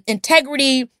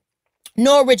integrity,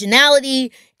 no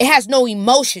originality. It has no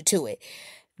emotion to it.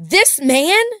 This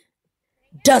man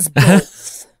does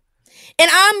both. And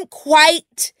I'm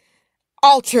quite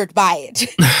altered by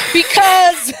it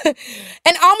because,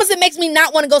 and almost it makes me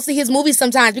not want to go see his movies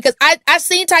sometimes because I've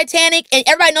seen Titanic and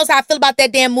everybody knows how I feel about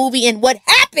that damn movie and what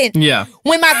happened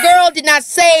when my girl did not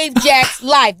save Jack's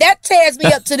life. That tears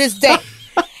me up to this day.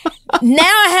 Now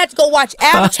I had to go watch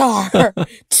Avatar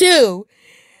 2,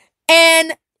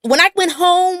 and when I went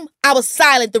home, I was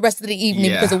silent the rest of the evening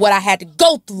because of what I had to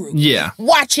go through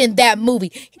watching that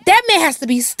movie. That man has to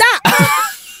be stopped.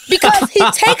 Because he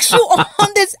takes you on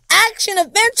this action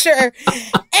adventure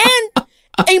and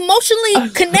emotionally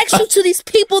connects you to these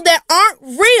people that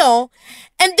aren't real.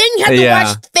 And then you have to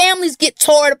watch families get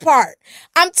torn apart.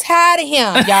 I'm tired of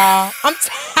him, y'all. I'm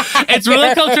tired. It's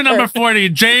Really Culture number 40.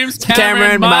 James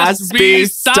Cameron must be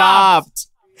stopped.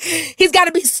 He's got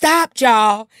to be stopped,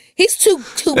 y'all. He's too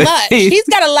much. He's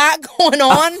got a lot going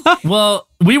on. Well,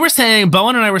 we were saying,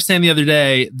 Bowen and I were saying the other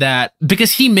day that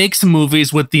because he makes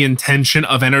movies with the intention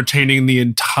of entertaining the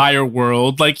entire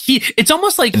world, like it's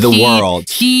almost like world.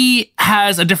 He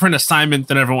has a different assignment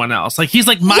than everyone else. Like he's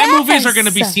like, my movies are going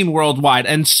to be seen worldwide.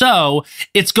 And so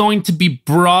it's going to be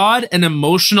broad and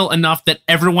emotional enough that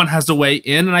everyone has a way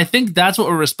in. And I think that's what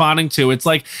we're responding to. It's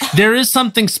like, there is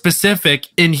something specific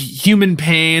in human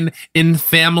pain, in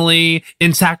family,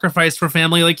 in sacrifice for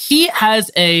family. Like he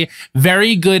has a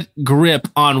very good grip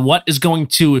on what is going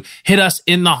to hit us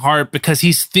in the heart because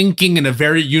he's thinking in a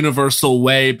very universal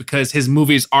way because his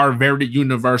movies are very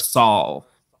universal.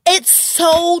 It's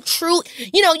so true.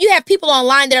 You know, you have people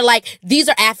online that are like, these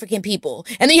are African people.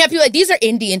 And then you have people like, these are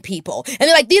Indian people. And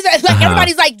they're like, these are, like,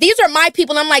 everybody's like, these are my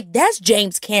people. And I'm like, that's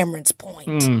James Cameron's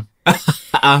point. They're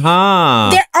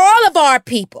all of our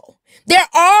people. They're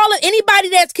all, anybody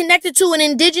that's connected to an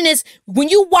indigenous, when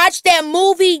you watch that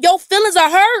movie, your feelings are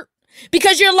hurt.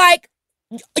 Because you're like,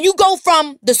 you go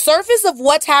from the surface of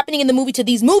what's happening in the movie to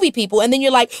these movie people, and then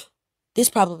you're like, this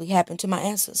probably happened to my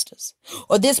ancestors.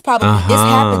 Or this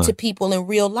happened to people in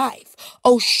real life.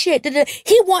 Oh, shit.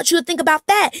 He wants you to think about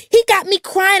that. He got me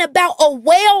crying about a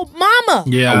whale mama.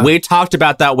 Yeah. We talked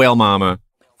about that whale mama.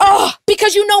 Oh,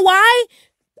 because you know why?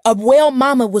 A whale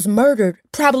mama was murdered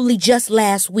probably just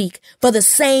last week for the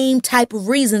same type of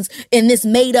reasons in this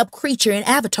made-up creature in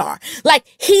Avatar. Like,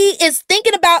 he is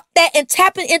thinking about that and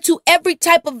tapping into every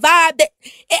type of vibe that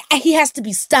he has to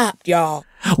be stopped, y'all.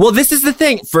 Well, this is the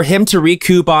thing. For him to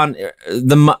recoup on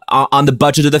the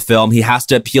budget of the film, he has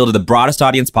to appeal to the broadest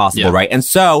audience possible, right? And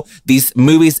so these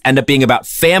movies end up being about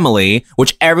family,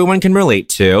 which everyone can relate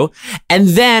to. And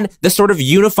then the sort of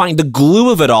unifying, the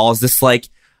glue of it all is this, like,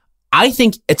 I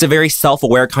think it's a very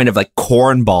self-aware kind of like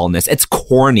cornballness. It's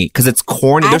corny because it's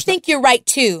corny. I think you're right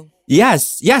too.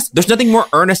 Yes. There's nothing more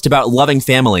earnest about loving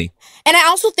family. And I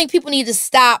also think people need to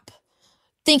stop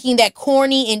thinking that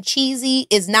corny and cheesy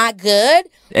is not good.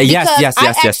 Yes.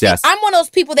 I'm one of those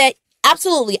people that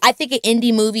absolutely, I think an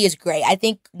indie movie is great. I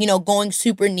think, going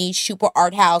super niche, super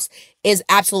art house is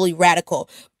absolutely radical.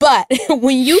 But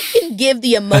when you can give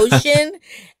the emotion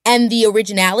and the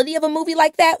originality of a movie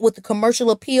like that with the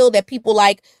commercial appeal that people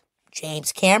like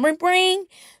James Cameron bring,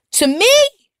 to me,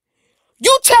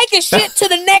 you taking shit to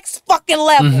the next fucking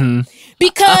level.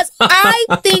 Because I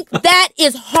think that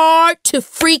is hard to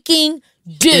freaking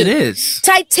do. It is.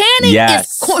 Titanic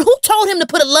is... Who told him to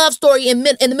put a love story in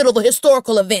the middle of a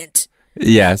historical event?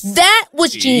 Yes. That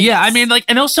was genius. Yeah, I mean, like,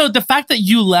 and also the fact that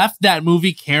you left that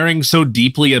movie caring so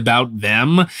deeply about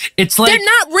them, it's like... They're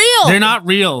not real. They're not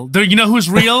real. You know who's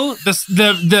real?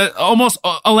 the almost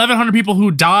 1,100 people who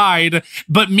died,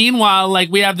 but meanwhile, like,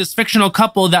 we have this fictional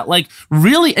couple that, like,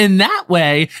 really, in that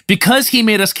way, because he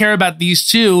made us care about these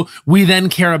two, we then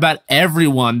care about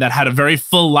everyone that had a very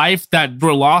full life that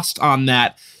were lost on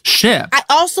that ship. I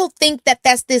also think that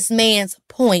that's this man's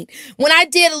point. When I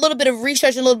did a little bit of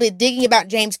research, a little bit of digging about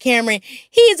James Cameron,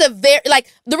 he's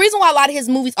the reason why a lot of his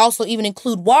movies also even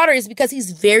include water is because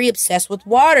he's very obsessed with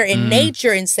water and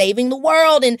nature and saving the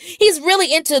world. And he's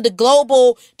really into the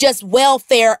global just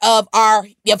welfare of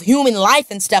human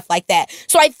life and stuff like that.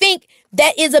 So I think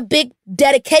that is a big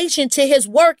dedication to his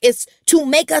work, is to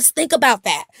make us think about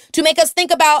that, to make us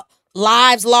think about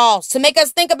lives lost, to make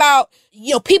us think about,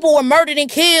 people were murdered and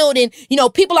killed and,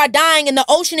 people are dying and the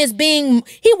ocean is being,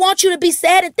 he wants you to be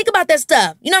sad and think about that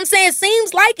stuff. You know what I'm saying? It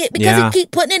seems like it because he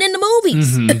keep putting it in the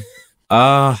movies.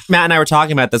 Matt and I were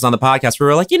talking about this on the podcast. We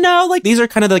were like, these are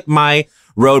kind of like my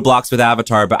roadblocks with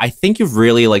Avatar, but I think you've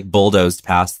really like bulldozed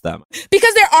past them.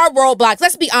 Because there are roadblocks.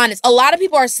 Let's be honest. A lot of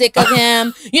people are sick of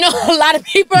him. You know, a lot of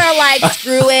people are like,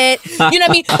 screw it. You know what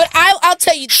I mean? But I'll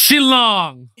tell you.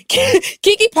 Shillong.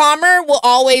 Keke Palmer will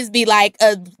always be like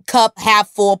a cup half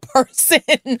full person.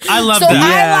 I love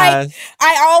that.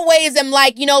 I always am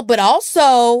like, you know, but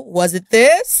also, was it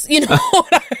this? You know?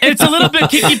 It's a little bit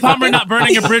Keke Palmer not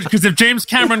burning a bridge, because if James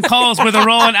Cameron calls with a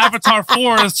role in Avatar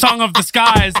 4, A Song of the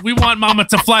Skies, we want Mama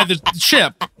to fly the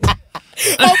ship.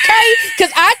 Okay?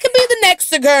 Because I could be the next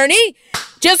Sigourney.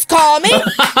 Just call me.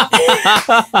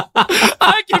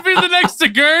 I could be the next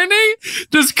Sigourney.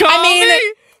 Just call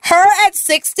me. Her at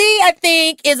 60, I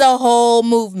think, is a whole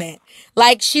movement.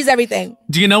 Like, she's everything.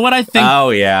 Do you know what I think?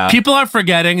 Oh, yeah. People are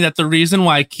forgetting that the reason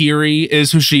why Kiri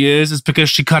is who she is because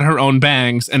she cut her own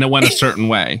bangs and it went a certain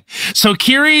way. So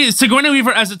Sigourney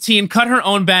Weaver as a teen cut her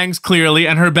own bangs clearly,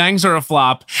 and her bangs are a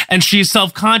flop, and she's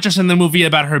self-conscious in the movie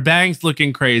about her bangs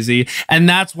looking crazy, and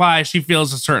that's why she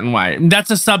feels a certain way.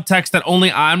 That's a subtext that only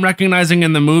I'm recognizing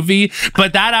in the movie,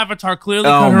 but that Avatar clearly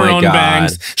cut her own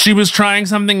bangs. She was trying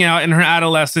something out in her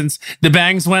adolescence. The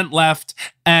bangs went left,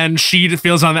 and she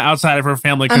feels on the outside of her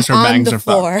family because her bangs are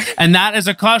fucked. And that is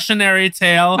a cautionary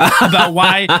tale about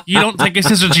why you don't take a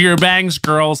scissor to your bangs,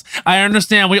 girls. I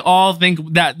understand we all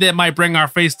think that might bring our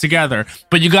face together,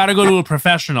 but you got to go to a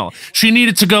professional. She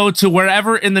needed to go to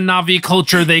wherever in the Na'vi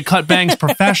culture they cut bangs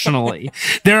professionally.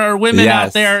 There are women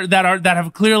out there that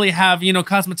have clearly have, you know,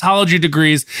 cosmetology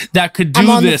degrees that could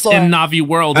do this in Na'vi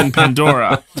world in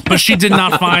Pandora, but she did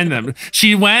not find them.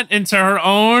 She went into her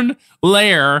own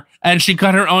lair and she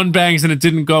cut her own bangs and it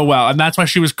didn't go well, and that's why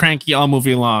she was cranky all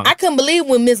movie long. I couldn't believe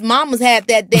when Miss Mamas had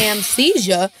that damn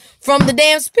seizure from the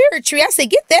damn spirit tree. I said,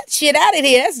 get that shit out of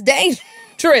here. That's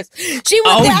dangerous. She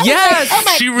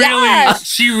was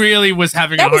she really was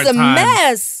having a hard time. That was a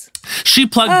mess. She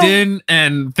plugged in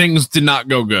and things did not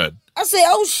go good. I said,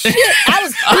 oh shit. I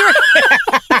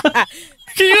was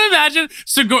Can you imagine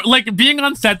like being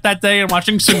on set that day and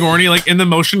watching Sigourney like in the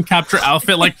motion capture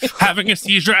outfit, like having a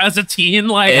seizure as a teen,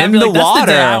 like in the water? That's the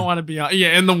day I want to be on.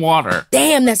 Yeah, in the water.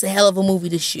 Damn, that's a hell of a movie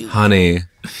to shoot, honey.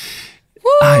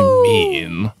 Woo. I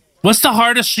mean, what's the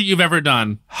hardest shoot you've ever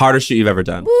done? Hardest shoot you've ever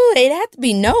done? Ooh, it'd have to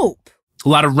be Nope. A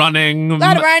lot of running.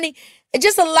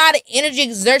 Just a lot of energy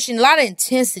exertion, a lot of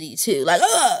intensity too. Like,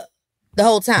 the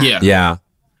whole time. Yeah.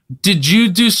 Did you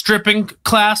do stripping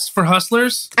class for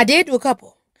Hustlers? I did do a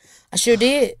couple. I sure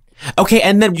did. Okay,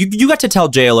 and then you got to tell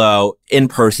J-Lo in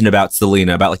person about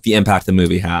Selena, about like the impact the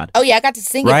movie had. Oh yeah, I got to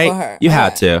sing it for her. You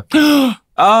had to.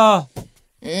 Oh.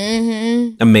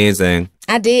 Mm-hmm. Amazing.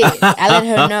 I did. I let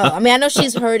her know. I mean, I know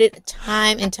she's heard it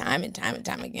time and time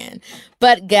again.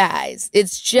 But guys,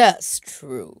 it's just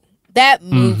true. That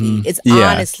movie is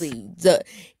honestly,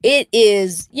 it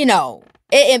is, you know,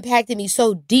 it impacted me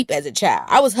so deep as a child.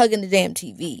 I was hugging the damn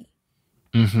TV.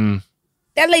 Mm-hmm.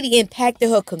 That lady impacted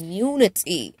her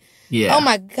community. Yeah. Oh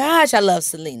my gosh, I love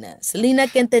Selena. Selena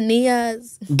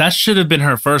Quintanillas. That should have been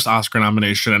her first Oscar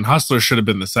nomination, and Hustler should have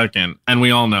been the second, and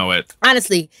we all know it.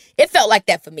 Honestly, it felt like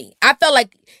that for me. I felt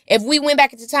like if we went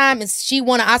back into time and she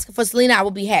won an Oscar for Selena, I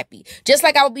would be happy. Just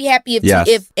like I would be happy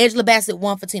if Angela Bassett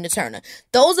won for Tina Turner.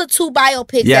 Those are two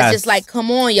biopics that's just like, come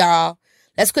on, y'all.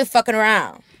 Let's quit fucking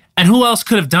around. And who else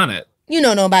could have done it? You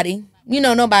know nobody.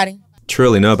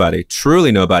 Truly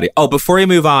nobody. Oh, before you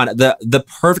move on, the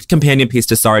perfect companion piece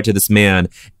to Sorry to This Man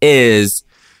is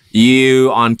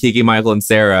you on Keke, Michael, and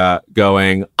Sarah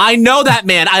going, I know that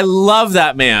man. I love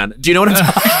that man. Do you know what I'm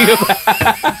talking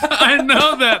about? I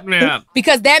know that man.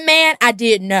 Because that man, I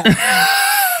did know.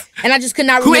 And I just could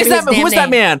not remember his damn name. Who was that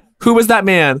man? Who was that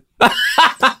man?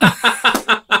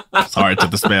 Sorry to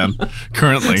this man.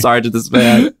 Currently. Sorry to this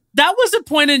man. That was a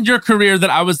point in your career that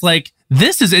I was like,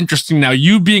 this is interesting now,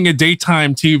 you being a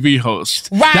daytime TV host.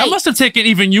 Right. That must have taken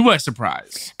even you by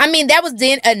surprise. I mean, that was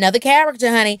then another character,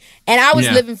 honey. And I was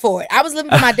living for it. I was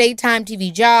living for my daytime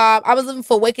TV job. I was living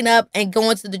for waking up and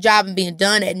going to the job and being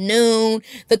done at noon.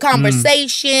 The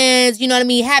conversations, you know what I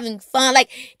mean? Having fun. Like,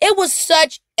 it was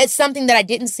it's something that I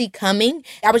didn't see coming.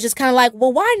 I was just kind of like,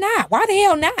 well, why not? Why the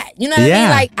hell not? You know what I mean?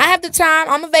 Like, I have the time.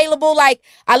 I'm available. Like,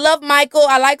 I love Michael.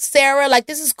 I like Sarah. Like,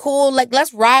 this is cool. Like,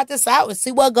 let's ride this out and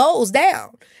see what goes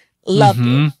down. Loved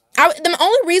it. The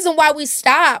only reason why we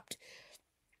stopped,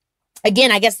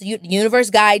 again, I guess the universe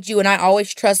guides you, and I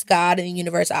always trust God in the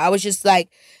universe. I always just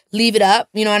like, leave it up.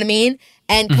 You know what I mean?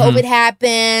 And COVID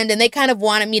happened, and they kind of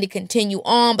wanted me to continue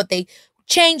on, but they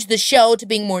changed the show to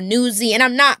being more newsy, and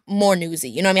I'm not more newsy.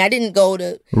 You know what I mean? I didn't go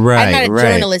to... I'm not a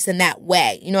journalist in that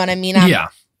way. You know what I mean?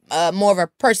 I'm more of a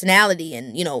personality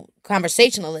and, you know,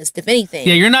 conversationalist, if anything.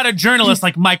 Yeah, you're not a journalist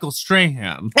like Michael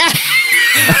Strahan.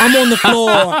 I'm on the floor.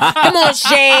 Come on,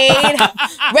 Shade.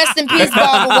 Rest in peace,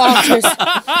 Barbara Walters.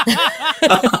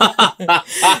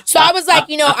 So I was like,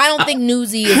 I don't think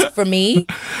Newsy is for me.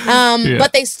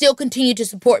 But they still continue to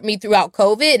support me throughout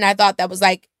COVID. And I thought that was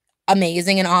like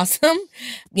amazing and awesome.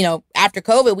 After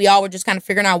COVID, we all were just kind of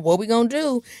figuring out what we going to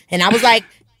do. And I was like,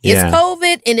 it's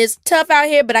COVID and it's tough out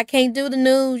here, but I can't do the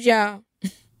news, y'all.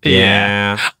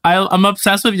 Yeah. I'm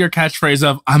obsessed with your catchphrase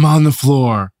of, I'm on the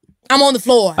floor. I'm on the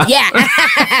floor. Yeah.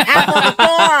 I'm on the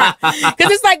floor.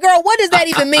 Because it's like, girl, what does that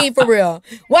even mean for real?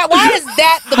 Why is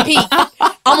that the peak?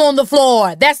 I'm on the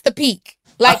floor. That's the peak.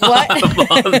 Like what?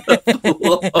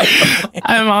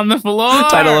 I'm on the floor.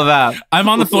 Title of app. I'm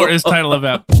on the floor is title of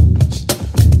app.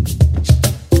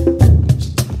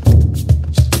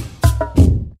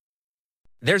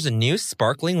 There's a new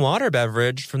sparkling water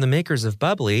beverage from the makers of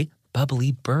Bubbly,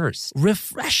 Bubbly Burst.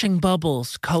 Refreshing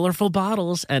bubbles, colorful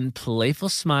bottles, and playful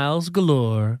smiles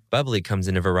galore. Bubbly comes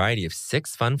in a variety of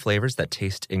 6 fun flavors that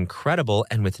taste incredible,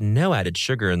 and with no added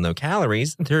sugar and low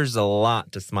calories, there's a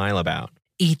lot to smile about.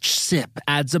 Each sip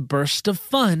adds a burst of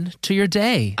fun to your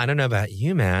day. I don't know about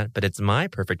you, Matt, but it's my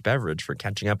perfect beverage for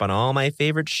catching up on all my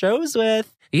favorite shows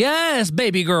with. Yes,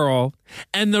 baby girl.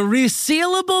 And the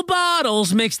resealable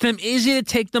bottles makes them easy to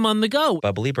take them on the go.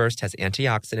 Bubbly Burst has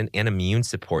antioxidant and immune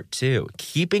support, too,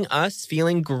 keeping us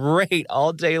feeling great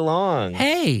all day long.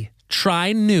 Hey,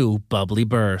 try new Bubbly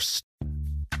Burst.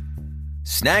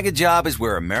 Snag a Job is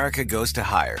where America goes to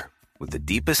hire, with the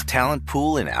deepest talent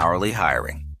pool in hourly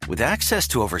hiring. With access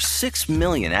to over 6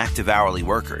 million active hourly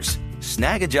workers,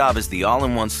 Snag a Job is the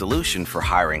all-in-one solution for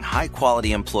hiring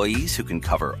high-quality employees who can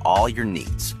cover all your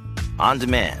needs. On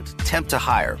demand, temp to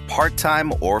hire,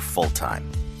 part-time or full-time.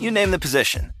 You name the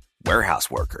position. Warehouse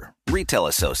worker, retail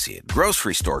associate,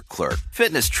 grocery store clerk,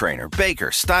 fitness trainer,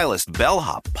 baker, stylist,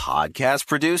 bellhop, podcast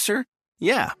producer.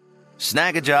 Yeah,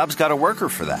 Snag a Job's got a worker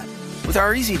for that. With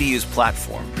our easy-to-use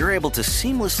platform, you're able to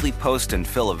seamlessly post and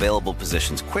fill available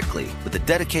positions quickly with a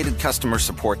dedicated customer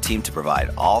support team to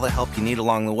provide all the help you need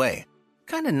along the way.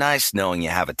 Kind of nice knowing you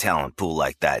have a talent pool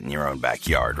like that in your own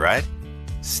backyard, right?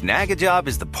 Snag a Job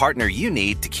is the partner you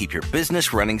need to keep your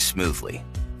business running smoothly.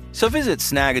 So visit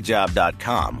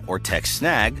snagajob.com or text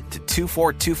snag to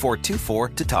 242424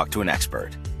 to talk to an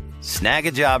expert.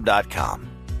 Snagajob.com,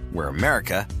 where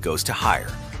America goes to hire.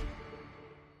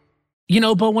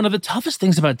 But one of the toughest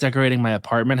things about decorating my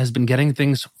apartment has been getting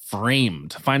things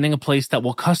framed. Finding a place that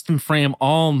will custom frame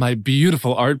all my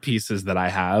beautiful art pieces that I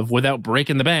have without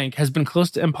breaking the bank has been close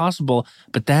to impossible.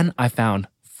 But then I found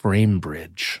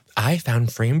FrameBridge. I found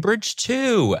FrameBridge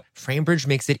too. FrameBridge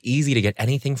makes it easy to get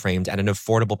anything framed at an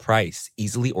affordable price.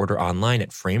 Easily order online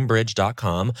at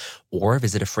framebridge.com or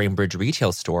visit a FrameBridge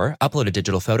retail store, upload a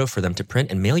digital photo for them to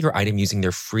print and mail your item using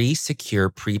their free, secure,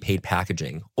 prepaid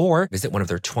packaging. Or visit one of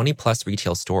their 20-plus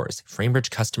retail stores.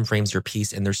 FrameBridge custom frames your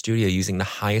piece in their studio using the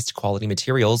highest quality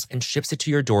materials and ships it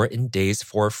to your door in days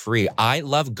for free. I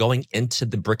love going into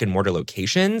the brick and mortar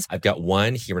locations. I've got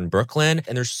one here in Brooklyn,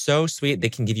 and they're so sweet. They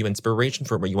can give you inspiration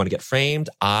for where you want to get framed.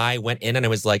 I went in and I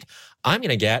was like, I'm going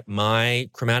to get my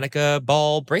Chromatica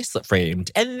ball bracelet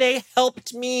framed. And they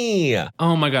helped me.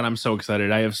 Oh my God, I'm so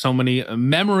excited. I have so many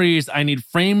memories I need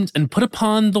framed and put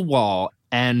upon the wall.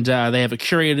 And they have a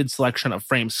curated selection of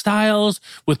frame styles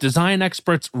with design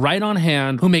experts right on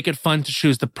hand who make it fun to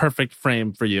choose the perfect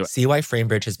frame for you. See why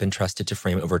FrameBridge has been trusted to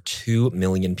frame over 2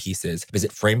 million pieces.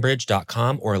 Visit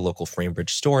framebridge.com or a local FrameBridge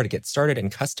store to get started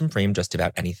and custom frame just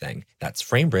about anything. That's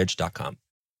framebridge.com.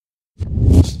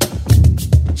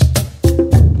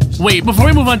 Wait, before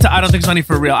we move on to I Don't Think Sunny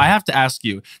for Real, I have to ask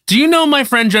you, do you know my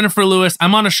friend Jennifer Lewis?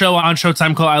 I'm on a show on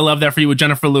Showtime called I Love That For You with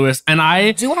Jennifer Lewis, and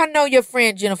Do I know your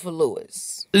friend Jennifer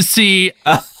Lewis? See...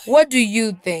 What do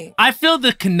you think? I feel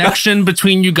the connection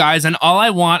between you guys, and all I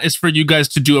want is for you guys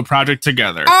to do a project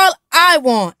together. All I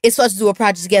want is for us to do a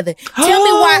project together. Tell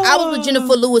me why I was with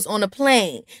Jennifer Lewis on a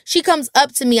plane. She comes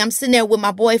up to me, I'm sitting there with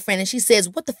my boyfriend, and she says,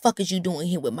 what the fuck is you doing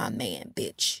here with my man,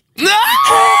 bitch?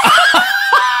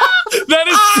 That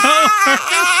is so...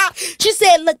 She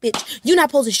said, look, bitch, you're not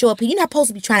supposed to show up here. You're not supposed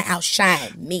to be trying to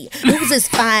outshine me. Who's this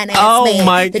fine-ass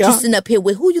man that you're sitting up here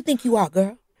with? Who you think you are,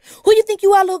 girl? Who you think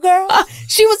you are, little girl?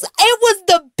 It was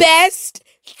the best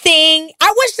thing.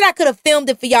 I wish that I could have filmed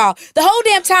it for y'all. The whole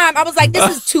damn time, I was like,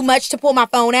 this is too much to pull my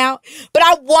phone out. But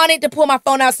I wanted to pull my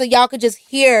phone out so y'all could just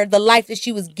hear the life that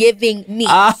she was giving me.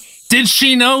 Did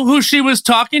she know who she was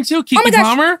talking to? Keke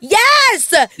Palmer? Yes!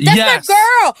 That's my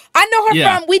girl. I know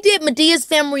her from, we did Medea's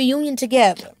family reunion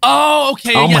together. Oh,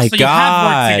 okay. Oh, my so God. You have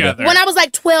worked together. When I was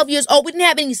like 12 years old, we didn't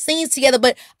have any scenes together,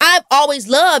 but I've always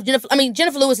loved Jennifer. I mean,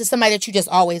 Jennifer Lewis is somebody that you just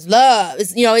always love.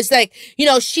 It's, it's like,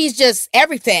 she's just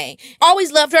everything.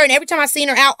 Always loved her, and every time I seen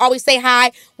her out, always say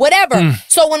hi, whatever.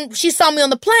 So when she saw me on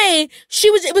the plane,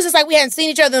 it was just like we hadn't seen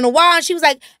each other in a while, and she was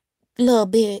like, little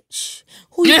bitch,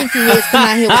 who you think you is coming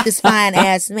out here with this fine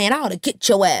ass man? I ought to get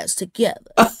your ass together.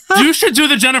 You should do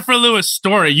the Jennifer Lewis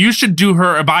story. You should do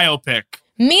her a biopic.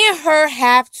 Me and her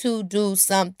have to do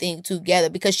something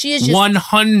together because she is just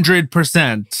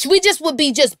 100%. We just would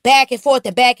be just back and forth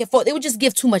and back and forth. It would just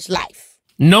give too much life.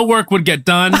 No work would get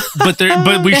done, but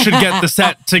we should get the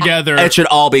set together. It should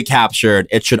all be captured.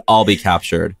 Literally.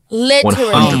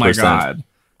 100%. Oh my God.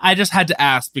 I just had to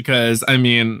ask because,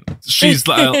 she's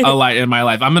a light in my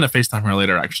life. I'm going to FaceTime her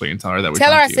later, actually, and tell her that we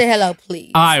Tell her I said said hello,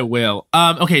 please. I will.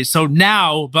 Okay, so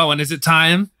now, Bowen, is it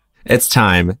time? It's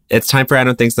time. It's time for I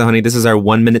Don't Think So, Honey. This is our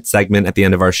 1-minute segment at the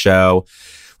end of our show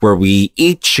where we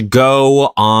each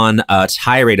go on a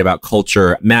tirade about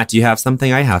culture. Matt, do you have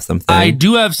something? I have something. I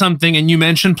do have something, and you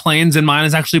mentioned planes, and mine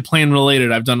is actually plane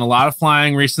related. I've done a lot of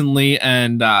flying recently,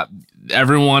 and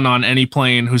everyone on any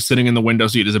plane who's sitting in the window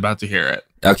seat is about to hear it.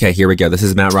 Okay, here we go. This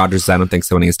is Matt Rogers. I Don't Think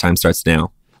So, Honey. His time starts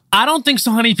now. I don't think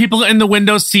so, honey. People in the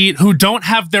window seat who don't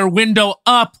have their window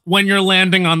up when you're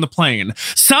landing on the plane.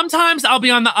 Sometimes I'll be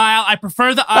on the aisle. I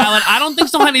prefer the aisle. And I don't think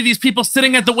so, honey. These people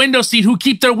sitting at the window seat who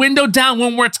keep their window down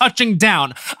when we're touching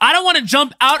down. I don't want to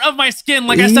jump out of my skin.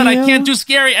 Like I said, I can't do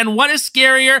scary. And what is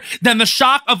scarier than the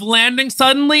shock of landing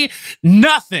suddenly?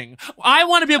 Nothing. I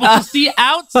want to be able to see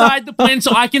outside the plane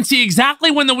so I can see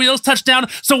exactly when the wheels touch down.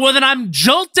 So when I'm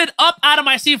jolted up out of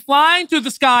my seat, flying through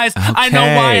the skies, okay, I know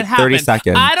why it happened. 30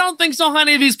 seconds. I don't think so,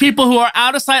 honey. These people who are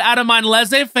out of sight, out of mind,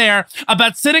 laissez-faire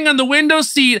about sitting on the window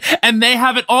seat and they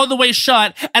have it all the way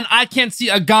shut and I can't see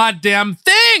a goddamn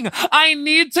thing. I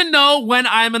need to know when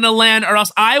I'm going to land or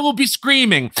else I will be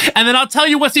screaming. And then I'll tell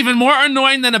you what's even more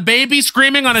annoying than a baby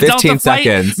screaming on a Delta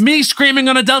flight. Me screaming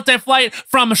on a Delta flight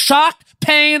from shock,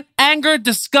 pain, anger,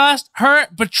 disgust,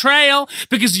 hurt, betrayal,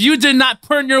 because you did not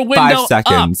turn your window 5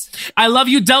 seconds. up. I love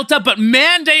you, Delta, but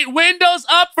mandate windows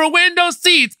up for window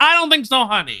seats. I don't think so,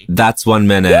 honey. That's 1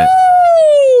 minute.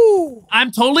 Woo!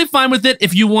 I'm totally fine with it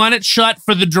if you want it shut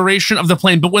for the duration of the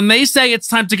plane. But when they say it's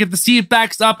time to get the seat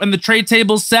backs up and the tray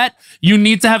tables set, you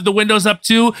need to have the windows up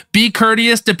too. Be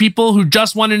courteous to people who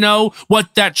just want to know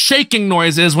what that shaking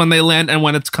noise is when they land and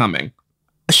when it's coming.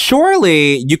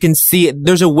 Surely you can see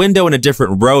there's a window in a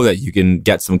different row that you can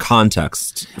get some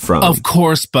context from. Of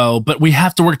course, Bo, but we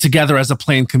have to work together as a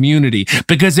plane community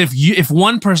because if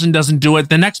one person doesn't do it,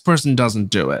 the next person doesn't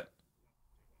do it.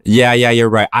 Yeah, you're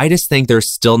right. I just think there's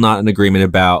still not an agreement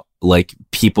about like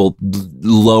people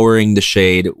lowering the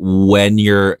shade when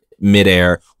you're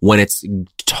midair, when it's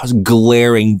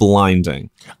glaring,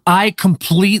 blinding. I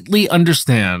completely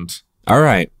understand. All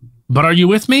right. But are you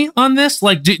with me on this?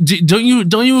 Like, don't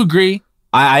you agree?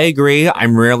 I agree.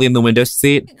 I'm rarely in the window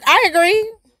seat. I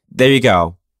agree. There you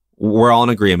go. We're all in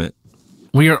agreement.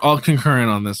 We are all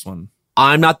concurrent on this one.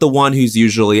 I'm not the one who's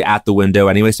usually at the window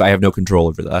anyway, so I have no control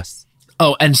over this.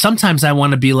 Oh, and sometimes I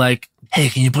want to be like, hey,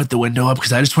 can you put the window up?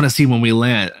 Because I just want to see when we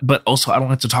land. But also, I don't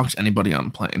have to talk to anybody on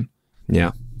the plane.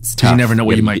 Yeah. It's tough. You never know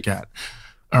what you might get.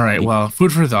 All right, well,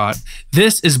 food for thought.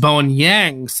 This is Bowen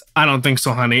Yang's I Don't Think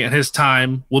So, Honey, and his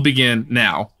time will begin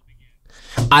now.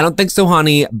 I don't think so,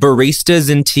 honey. Baristas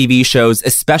in TV shows,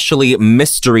 especially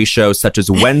mystery shows such as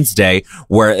Wednesday,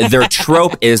 where their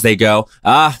trope is they go,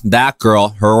 that girl,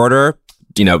 her order,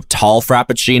 tall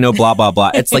frappuccino, blah, blah,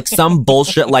 blah. It's like some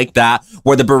bullshit like that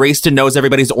where the barista knows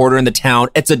everybody's order in the town.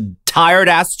 It's a tired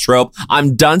ass trope.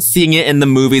 I'm done seeing it in the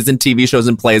movies and TV shows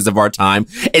and plays of our time.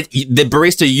 The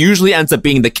barista usually ends up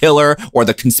being the killer or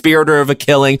the conspirator of a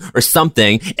killing or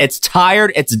something. It's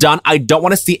tired. It's done. I don't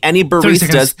want to see any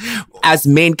baristas as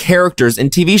main characters in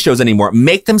TV shows anymore.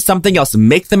 Make them something else.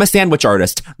 Make them a sandwich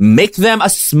artist. Make them a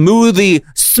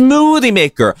smoothie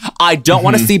maker. I don't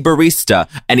want to see barista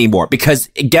anymore because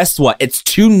guess what? It's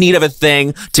too neat of a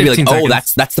thing to be like, oh,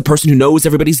 that's the person who knows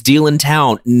everybody's deal in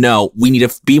town. No, we need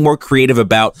to be more creative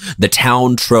about the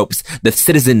town tropes, the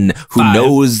citizen who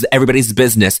knows everybody's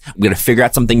business. I'm going to figure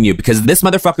out something new because this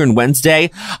motherfucker in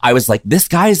Wednesday, I was like, this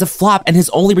guy is a flop and his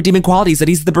only redeeming quality is that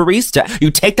he's the barista.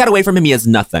 You take that away from him, he has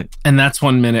nothing. And that's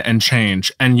 1 minute and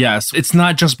change. And yes, it's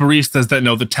not just baristas that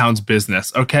know the town's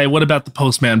business. Okay, what about the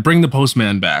postman? Bring the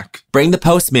postman back. Bring the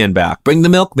postman back. Bring the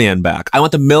milkman back. I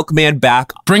want the milkman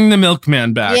back. Bring the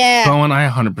milkman back. Yeah. Bowen, I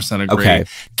 100% agree. Okay.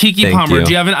 Keke Palmer,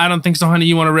 do you have an I Don't Think So, Honey,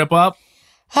 you want to rip up?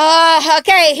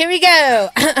 Okay, here we go.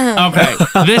 Okay,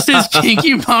 this is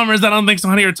Keke Palmer's I Don't Think So,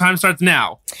 Honey. Your time starts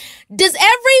now. Does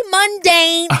every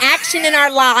mundane action in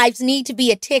our lives need to be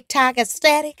a TikTok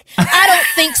aesthetic? I don't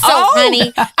think so,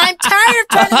 honey. I'm tired of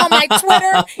turning on my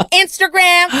Twitter,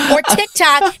 Instagram, or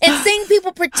TikTok and seeing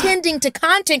people pretending to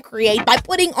content create by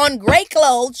putting on gray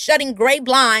clothes, shutting gray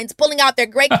blinds, pulling out their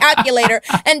gray calculator,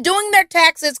 and doing their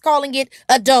taxes, calling it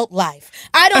adult life.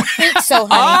 I don't think so,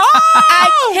 honey. I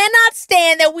cannot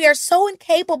stand that we are so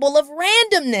incapable of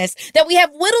randomness, that we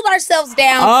have whittled ourselves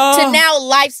down to now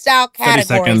lifestyle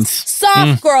categories.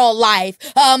 Soft girl life,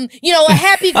 a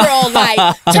happy girl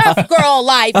life, tough girl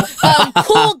life,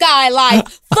 cool guy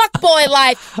life, fuckboy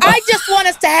life. I just want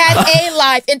us to have a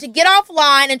life and to get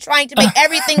offline and trying to make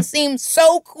everything seem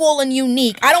so cool and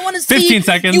unique. I don't want to see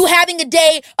you having a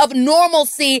day of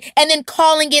normalcy and then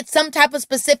calling it some type of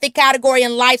specific category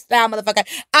and lifestyle, motherfucker.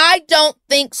 I don't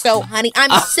think so, honey.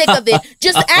 I'm sick of it.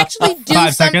 Just actually do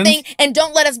something and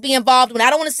don't let us be involved when I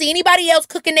don't want to see anybody else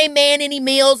cooking their man any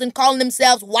meals and calling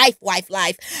themselves wife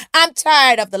life. I'm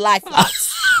tired of the life.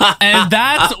 And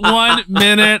that's 1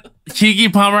 minute.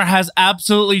 Keke Palmer has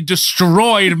absolutely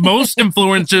destroyed most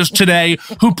influencers today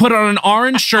who put on an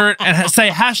orange shirt and say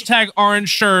hashtag orange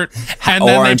shirt, and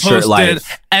then they post it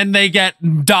and they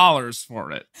get dollars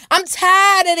for it. I'm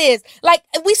tired of this. Like,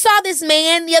 we saw this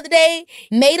man the other day,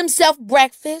 made himself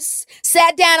breakfast,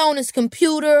 sat down on his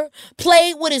computer,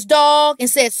 played with his dog, and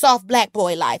said soft black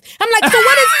boy life. I'm like, so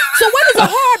what is a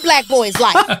hard black boy's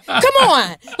life? Come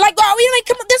on. Like, come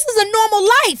on, this is a normal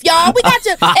life, y'all. We got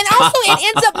to, and also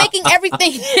it ends up making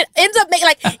everything,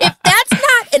 like, if that's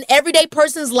not an everyday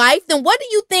person's life, then what do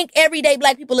you think everyday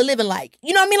black people are living like?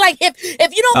 You know what I mean? Like, if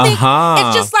you don't think,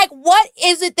 it's just like, what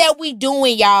is it that we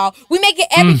doing, y'all? We making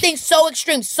everything so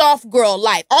extreme. Soft girl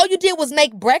life. All you did was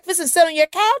make breakfast and sit on your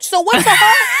couch. So what's a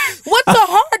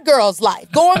hard girl's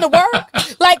life? Going to work?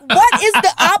 Like, what is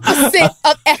the opposite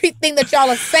of everything that y'all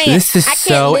are saying? This is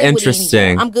so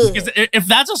interesting. I'm good. Because if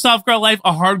that's a soft girl life,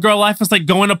 a hard girl life is like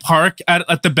going to park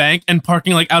at the bank and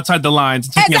parking like outside the lines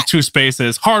and taking up 2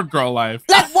 spaces. Hard girl life.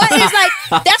 Like, what is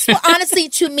like, that's what, honestly,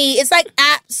 to me, it's like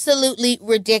absolutely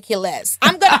ridiculous.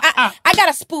 I got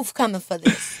a spoof coming for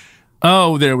this.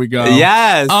 Oh, there we go.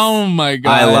 Yes. Oh my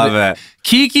God. I love it.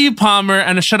 Keke Palmer,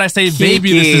 and should I say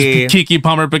maybe this is Keke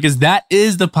Palmer, because that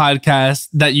is the podcast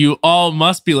that you all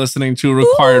must be listening to,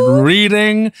 Required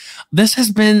Reading. This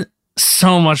has been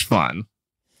so much fun.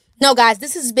 No, guys,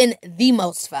 this has been the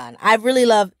most fun. I really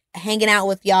love hanging out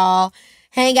with y'all.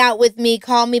 Hang out with me.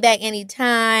 Call me back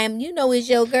anytime. You know it's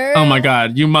your girl. Oh my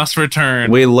God. You must return.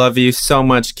 We love you so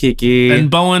much, Keke. And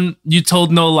Bowen, you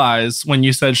told no lies when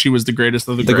you said she was the greatest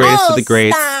of the greats. The greatest of the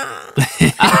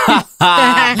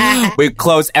greats. We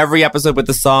close every episode with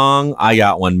the song. I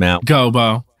got one, Matt. Go,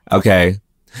 Bo. Okay.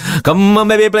 Come on,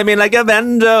 baby, play me like a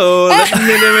bando. Let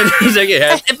me shake your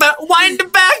head. If I wind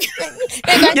it back. If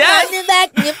I wind it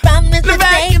back, you promise to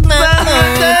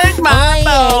take my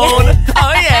phone.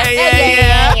 Oh,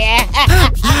 yeah.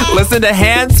 Listen to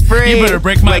Hands Free. You better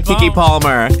break my phone. Keke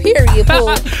Palmer. Period,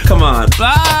 Paul. Come on.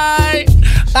 Bye.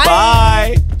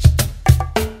 Bye.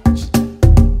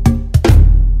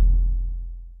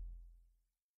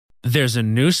 There's a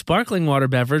new sparkling water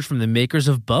beverage from the makers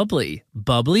of Bubbly,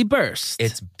 Bubbly Burst.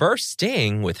 It's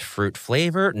bursting with fruit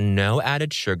flavor, no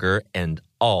added sugar, and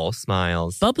all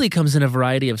smiles. Bubbly comes in a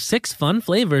variety of 6 fun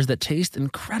flavors that taste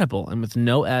incredible. And with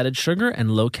no added sugar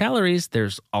and low calories,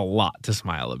 there's a lot to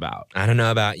smile about. I don't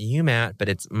know about you, Matt, but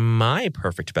it's my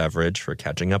perfect beverage for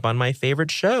catching up on my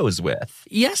favorite shows with.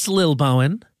 Yes, Lil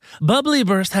Bowen. Bubbly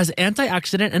Burst has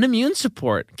antioxidant and immune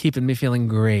support, keeping me feeling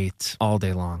great all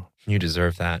day long. You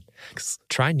deserve that.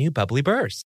 Try new Bubbly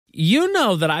Burst. You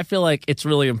know that I feel like it's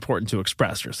really important to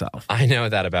express yourself. I know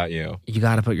that about you. You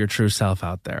got to put your true self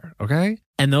out there, okay?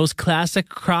 And those classic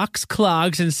Crocs,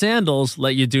 clogs, and sandals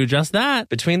let you do just that.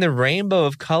 Between the rainbow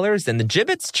of colors and the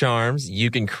Jibbitz charms, you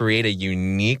can create a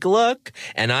unique look.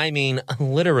 And I mean,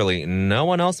 literally, no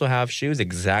one else will have shoes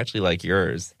exactly like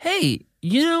yours. Hey,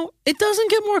 you know, it doesn't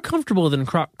get more comfortable than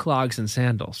Croc clogs and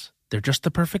sandals. They're just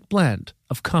the perfect blend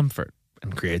of comfort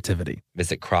and creativity.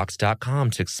 Visit Crocs.com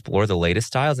to explore the latest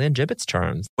styles and Jibbitz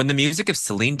charms. When the music of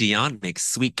Celine Dion makes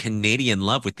sweet Canadian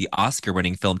love with the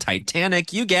Oscar-winning film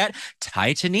Titanic, you get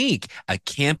Titanic, a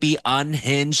campy,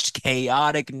 unhinged,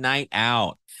 chaotic night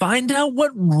out. Find out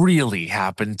what really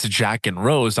happened to Jack and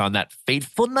Rose on that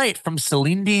fateful night from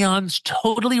Celine Dion's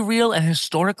totally real and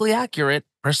historically accurate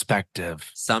perspective.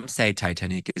 Some say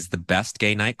Titanic is the best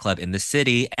gay nightclub in the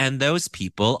city, and those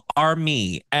people are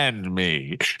me. And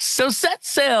me. So set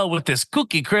sail with this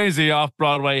cookie crazy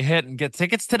off-Broadway hit and get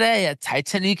tickets today at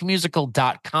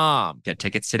TitanicMusical.com. Get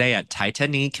tickets today at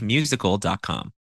TitanicMusical.com.